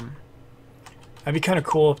 That'd be kind of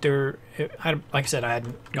cool if they're. Like I said, I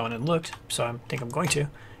hadn't gone and looked, so I think I'm going to.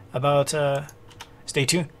 About stay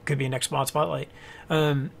tuned. Could be a next mod spotlight.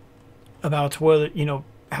 About whether, you know,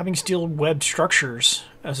 having steel webbed structures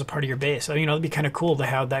as a part of your base. You know, it'd be kind of cool to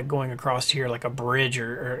have that going across here like a bridge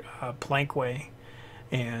or a plankway.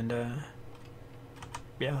 And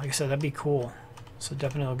yeah, like I said, that'd be cool. So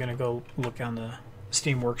definitely going to go look on the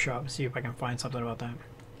Steam Workshop and see if I can find something about that.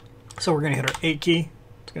 So we're going to hit our 8 key.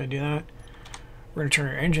 It's going to do that. We're going to turn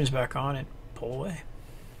our engines back on and pull away.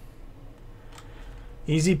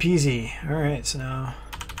 Easy peasy. Alright, so now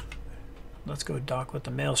let's go dock with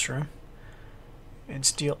the Maelstrom and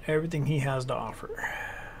steal everything he has to offer.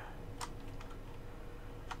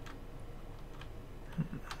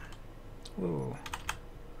 Ooh.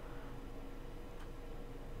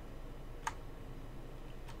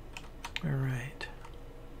 Alright.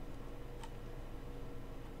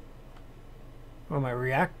 Oh, my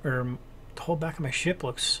the whole back of my ship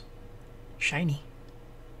looks shiny.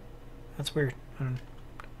 That's weird.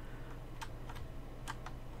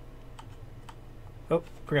 Oh,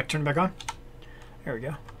 forgot to turn it back on. There we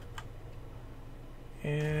go.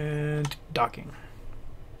 And docking.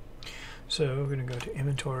 So we're going to go to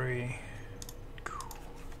inventory,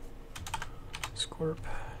 Scorp,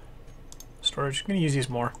 storage. I'm going to use these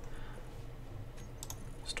more.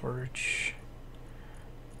 Storage.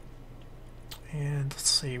 And let's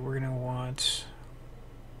see, we're going to want,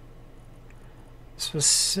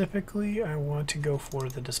 specifically, I want to go for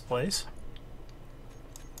the displays.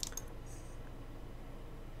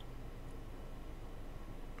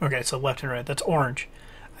 Okay, so left and right, that's orange.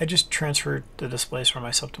 I just transferred the displays from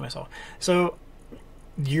myself to myself. So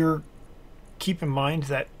keep in mind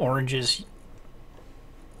that orange is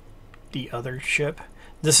the other ship.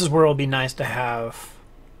 This is where it'll be nice to have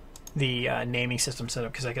the naming system set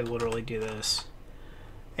up, because I could literally do this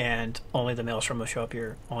and only the Maelstrom will show up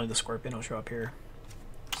here, only the Scorpion will show up here.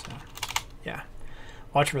 So yeah,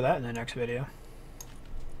 watch for that in the next video.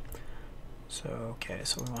 So okay,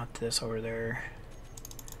 so we want this over there.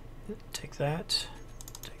 Take that,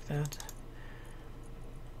 take that.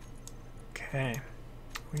 Okay,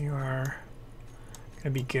 we are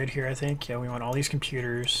gonna be good here, I think. Yeah, we want all these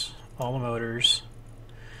computers, all the motors.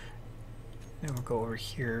 Then we'll go over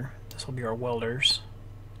here. This will be our welders.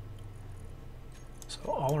 So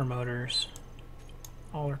all our motors,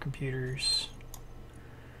 all our computers.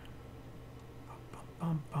 Bum,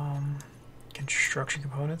 bum, bum. Construction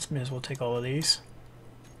components, may as well take all of these.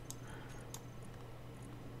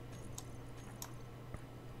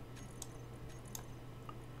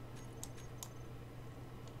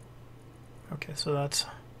 Okay, so that's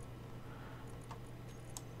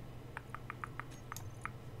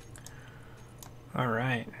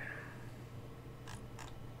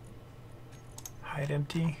that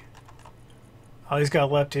empty. All he's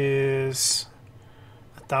got left is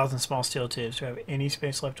 1,000 small steel tubes. Do we have any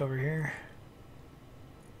space left over here?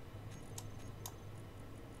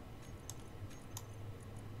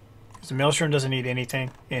 Because the maelstrom doesn't need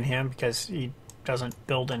anything in him because he doesn't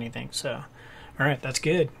build anything. So, all right, that's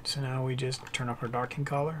good. So now we just turn off our docking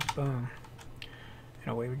collar. Boom.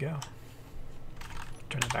 And away we go.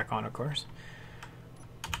 Turn it back on, of course.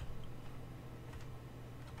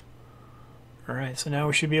 All right, so now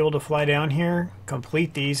we should be able to fly down here,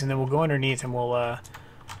 complete these, and then we'll go underneath and we'll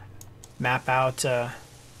map out. Oh,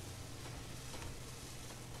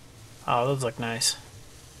 those look nice.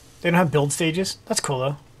 They don't have build stages. That's cool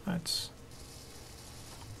though. That's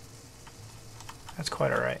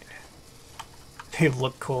quite all right. They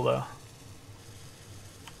look cool though.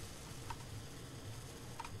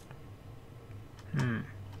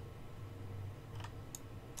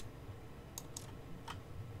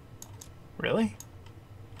 Really?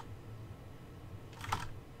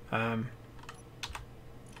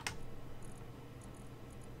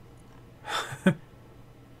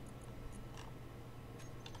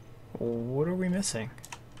 What are we missing?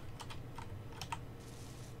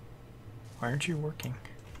 Why aren't you working?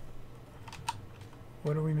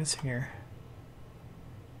 What are we missing here?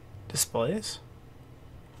 Displays?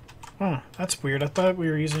 Oh, that's weird. I thought we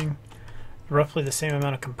were using roughly the same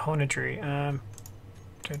amount of componentry. I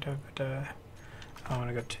want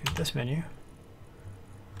to go to this menu.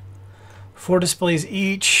 4 displays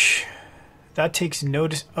each. That takes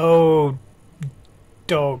notice. Oh,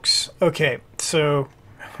 dogs. Okay, so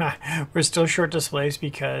we're still short displays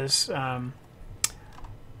because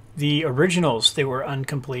the originals, they were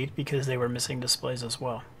incomplete because they were missing displays as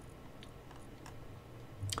well.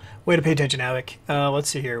 Way to pay attention, Havoc. Let's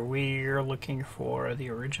see here. We're looking for the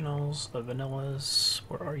originals, the vanillas.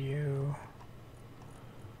 Where are you?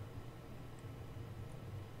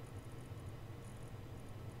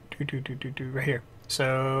 Right here.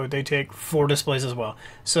 So they take 4 displays as well.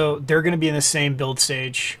 So they're going to be in the same build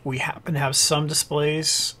stage. We happen to have some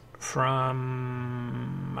displays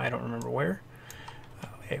from, I don't remember where.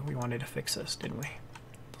 Hey, we wanted to fix this, didn't we?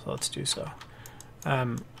 So let's do so.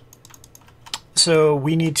 So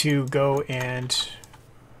we need to go and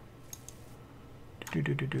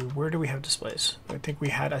where do we have displays? I think we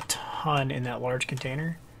had a ton in that large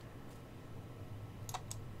container.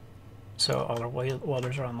 So all our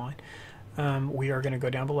welders are online. We are going to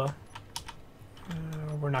go down below.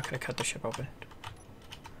 We're not going to cut the ship open.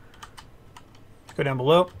 Go down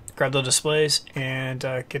below, grab the displays, and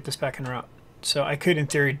get this back en route. So I could, in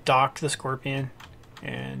theory, dock the Scorpion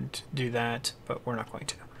and do that, but we're not going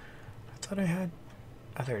to. I thought I had...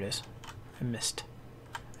 Oh, there it is. I missed.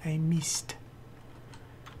 I missed.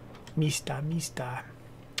 Mista.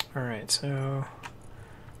 Alright, so...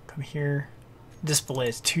 Come here.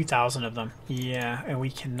 Displays, 2,000 of them. Yeah, and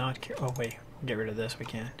we cannot... Oh, wait. Get rid of this. We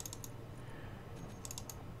can.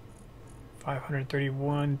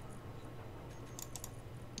 531.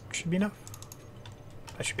 Should be enough.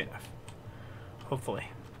 That should be enough. Hopefully.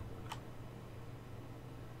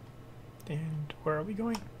 And where are we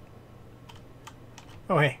going?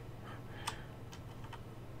 Oh, hey.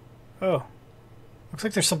 Oh. Looks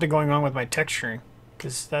like there's something going on with my texturing,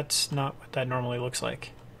 because that's not what that normally looks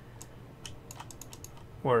like.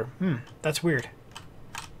 Or, that's weird.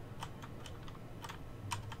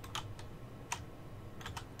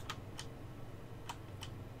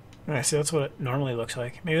 I see, that's what it normally looks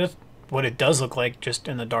like. Maybe that's what it does look like, just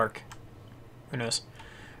in the dark. Who knows?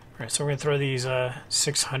 Alright, so we're going to throw these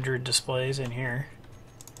 600 displays in here.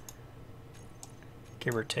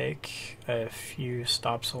 Give or take a few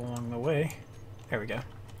stops along the way. There we go.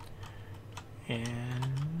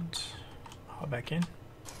 And hop back in.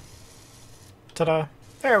 Ta-da!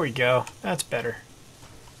 There we go. That's better.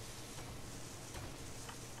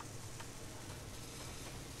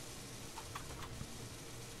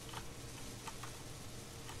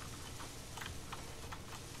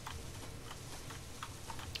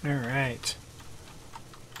 All right.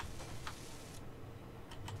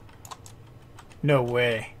 No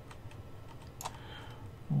way.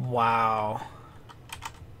 Wow.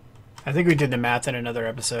 I think we did the math in another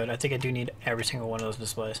episode. I think I do need every single one of those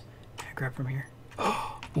displays. Can I grab from here?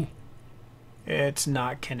 Oh, it's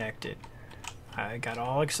not connected. I got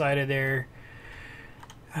all excited there.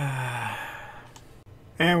 And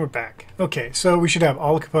we're back. Okay, so we should have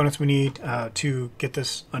all the components we need to get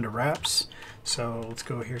this under wraps. So let's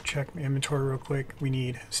go here, check my inventory real quick. We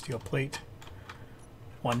need steel plate.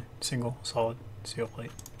 1 single solid steel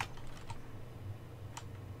plate.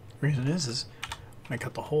 Reason is when I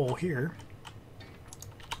cut the hole here.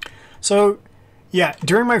 So Yeah,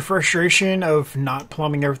 during my frustration of not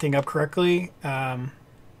plumbing everything up correctly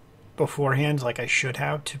beforehand, like I should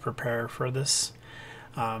have to prepare for this,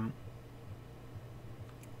 I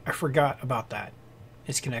forgot about that.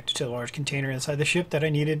 It's connected to a large container inside the ship that I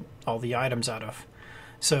needed all the items out of.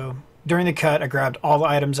 So during the cut, I grabbed all the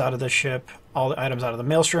items out of the ship, all the items out of the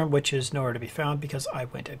maelstrom, which is nowhere to be found because I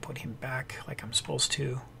went and put him back like I'm supposed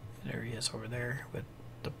to. There he is over there with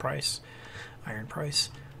the price, iron price.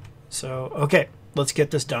 So, okay, let's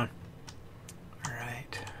get this done. All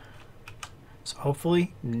right. So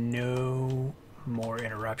hopefully no more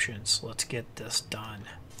interruptions. Let's get this done.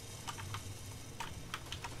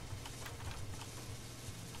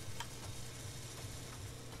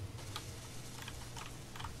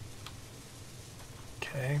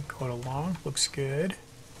 Okay, going along. Looks good.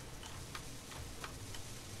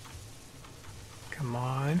 Come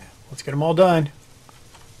on. Let's get them all done.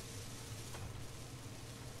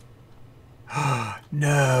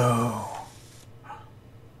 No.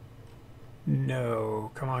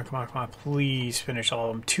 No. Come on, come on, come on. Please finish all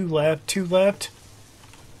of them. Two left. Two left.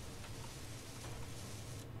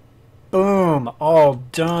 Boom. All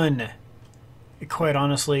done. Quite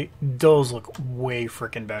honestly, those look way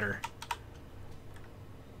freaking better.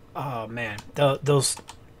 Oh, man. Those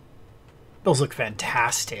look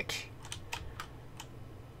fantastic.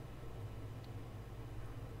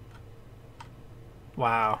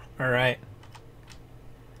 Wow. All right.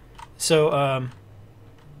 So, I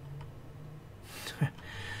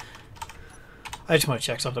just want to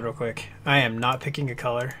check something real quick. I am not picking a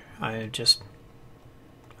color. I just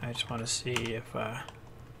want to see if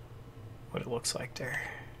what it looks like there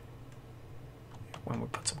when we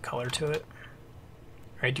put some color to it.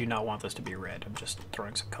 I do not want this to be red. I'm just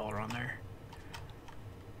throwing some color on there.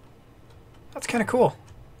 That's kind of cool.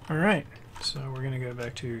 All right. So we're gonna go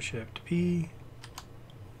back to Shift P.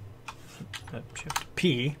 Shift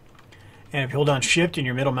P. And if you hold down Shift and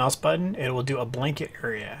your middle mouse button, it will do a blanket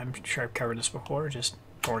area. I'm sure I've covered this before, just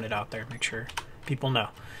throwing it out there, make sure people know.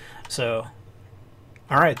 So,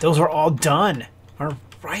 all right, those are all done. All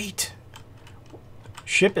right.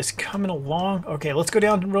 Ship is coming along. Okay, let's go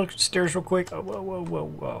down the stairs real quick. Oh, whoa, whoa, whoa,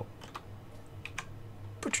 whoa.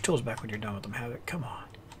 Put your tools back when you're done with them, Havoc. Come on.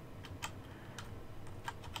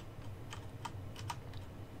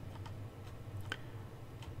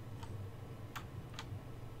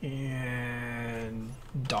 And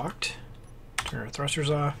docked. Turn our thrusters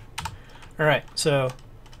off. Alright, so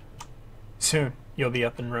soon you'll be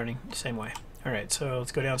up and running the same way. Alright, so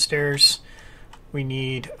let's go downstairs. We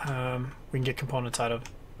need, we can get components out of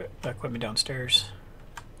equipment downstairs.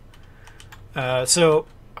 So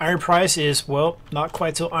iron price is, well, not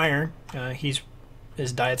quite so iron. His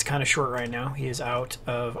diet's kind of short right now. He is out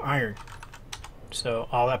of iron. So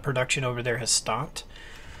all that production over there has stopped.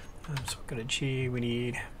 So we're going to G, we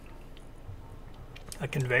need a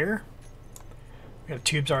conveyor. We have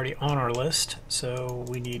tubes already on our list, so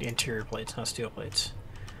we need interior plates, not steel plates.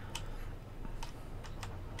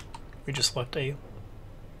 We just left a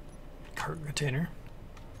cargo container.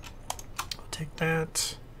 I'll take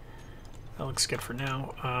that. That looks good for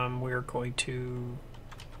now. We're going to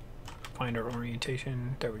find our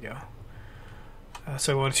orientation. There we go.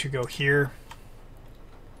 So I want to go here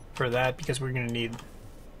for that because we're going to need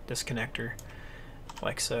this connector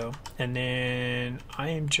like so, and then I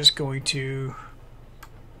am just going to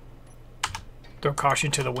throw caution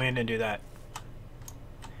to the wind and do that.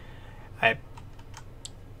 I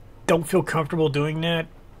don't feel comfortable doing that.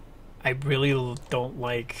 I really don't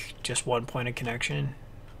like just one point of connection,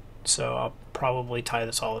 so I'll probably tie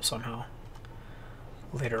this all up somehow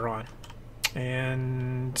later on.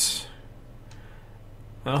 And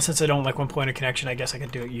well, since I don't like one point of connection, I guess I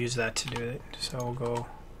could use that to do it. So we'll go.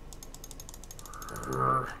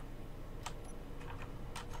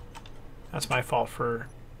 That's my fault for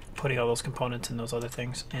putting all those components in those other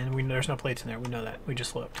things. And there's no plates in there. We know that. We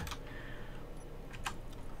just looked.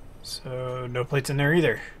 So no plates in there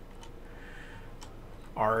either.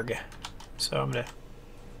 Arg. So I'm gonna.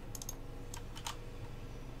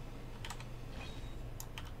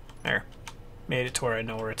 There. Made it to where I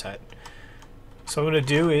know where it's at. So what I'm gonna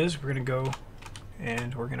do is we're gonna go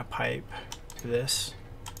and we're gonna pipe this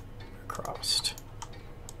across.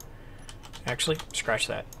 Actually, scratch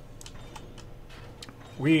that.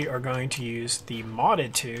 We are going to use the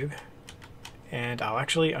modded tube, and I'm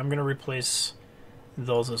going to replace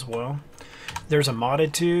those as well. There's a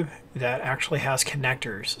modded tube that actually has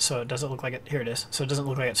connectors, so it doesn't look like it. Here it is. So it doesn't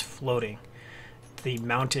look like it's floating. The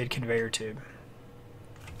mounted conveyor tube.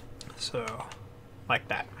 So, like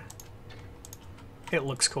that. It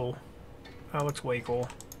looks cool. That looks way cool.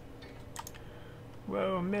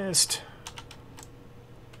 Whoa, missed.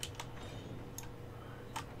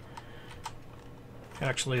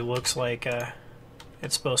 actually looks like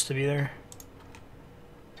it's supposed to be there.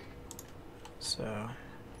 So,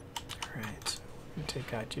 alright,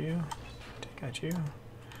 take out you,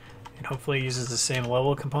 and hopefully it uses the same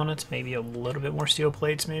level of components, maybe a little bit more steel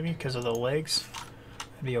plates maybe, because of the legs.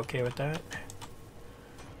 I'd be okay with that.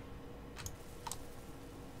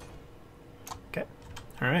 Okay,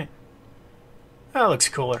 alright. That looks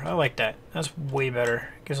cooler, I like that. That's way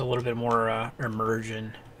better, gives a little bit more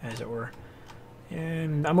immersion, as it were.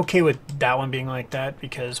 And I'm okay with that one being like that,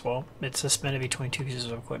 because, well, it's suspended between two pieces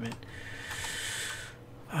of equipment.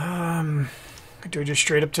 Do I just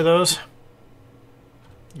straight up to those?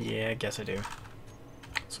 Yeah, I guess I do.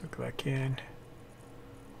 So go back in.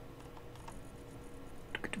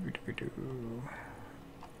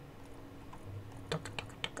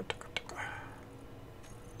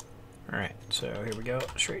 Alright, so here we go.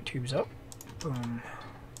 Straight tubes up. Boom.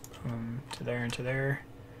 Boom. To there and to there.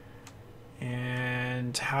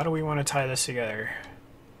 And how do we want to tie this together?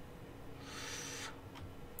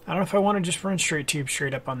 I don't know if I want to just run straight tube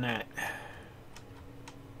straight up on that.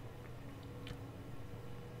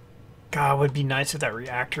 God, it would be nice if that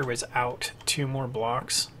reactor was out 2 more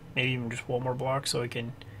blocks. Maybe even just 1 more block so we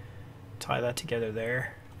can tie that together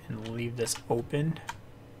there and leave this open.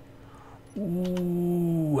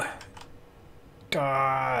 Ooh.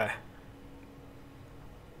 God.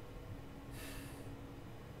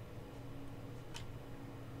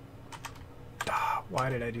 Why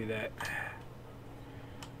did I do that?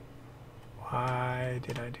 Why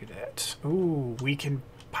did I do that? Ooh, we can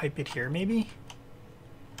pipe it here maybe?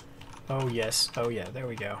 Oh yes, oh yeah, there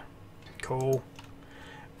we go. Cool.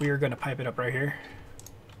 We are going to pipe it up right here.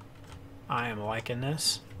 I am liking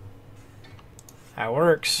this. That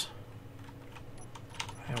works.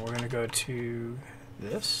 And we're going to go to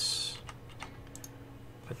this.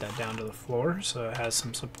 Put that down to the floor so it has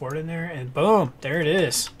some support in there. And boom, there it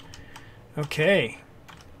is. Okay.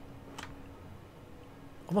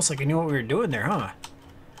 Almost like I knew what we were doing there, huh?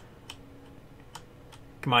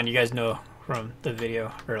 Come on, you guys know from the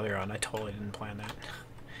video earlier on, I totally didn't plan that.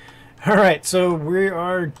 Alright, so we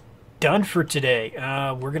are done for today.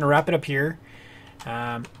 We're going to wrap it up here.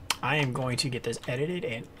 I am going to get this edited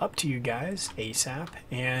and up to you guys ASAP.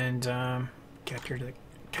 And get up here to the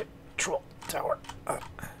control tower.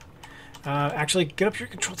 Actually, get up to your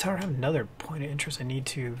control tower. I have another point of interest I need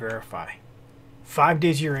to verify. 5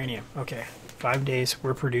 days uranium. Okay, 5 days.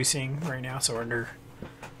 We're producing right now, so our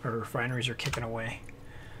refineries are kicking away.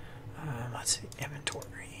 Let's see,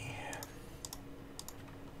 inventory.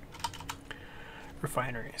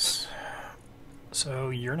 Refineries. So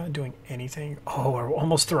you're not doing anything. Oh, we're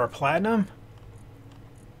almost through our platinum?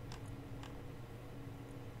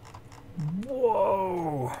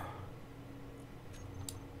 Whoa.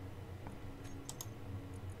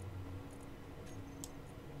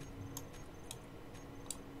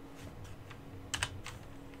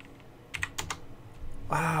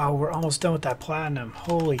 Wow, we're almost done with that platinum.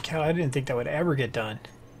 Holy cow, I didn't think that would ever get done.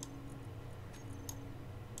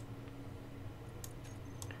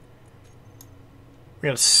 We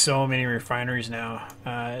have so many refineries now.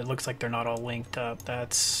 It looks like they're not all linked up.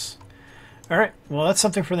 That's... Alright, well that's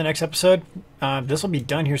something for the next episode. This will be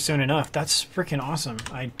done here soon enough. That's freaking awesome.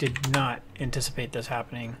 I did not anticipate this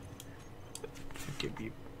happening.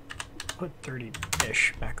 50, put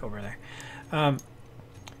 30-ish back over there.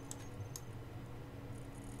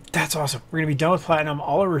 That's awesome. We're going to be done with platinum.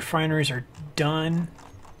 All our refineries are done.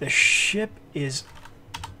 The ship is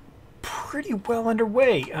pretty well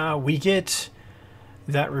underway. We get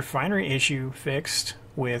that refinery issue fixed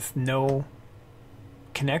with no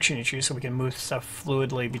connection issues, so we can move stuff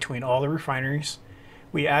fluidly between all the refineries.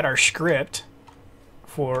 We add our script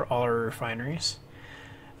for all our refineries.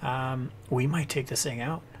 We might take this thing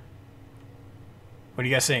out. What do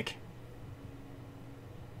you guys think?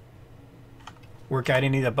 Work out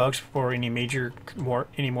any of the bugs before any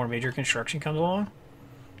more major construction comes along?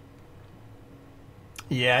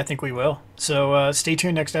 Yeah, I think we will. So stay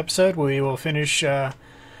tuned next episode. We will finish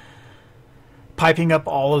piping up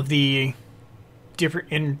all of the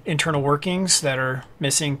different internal workings that are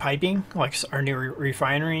missing piping, like our new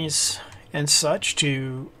refineries and such.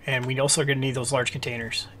 And we also are going to need those large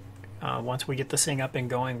containers. Once we get this thing up and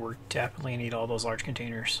going, we're definitely need all those large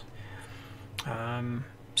containers.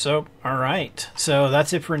 So, alright. So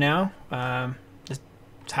that's it for now. It's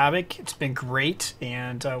Havoc. It's been great.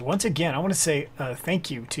 And once again, I want to say thank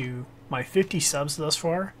you to my 50 subs thus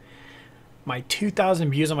far. My 2,000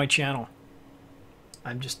 views on my channel.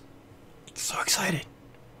 I'm just so excited.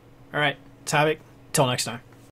 Alright. It's Havoc. Till next time.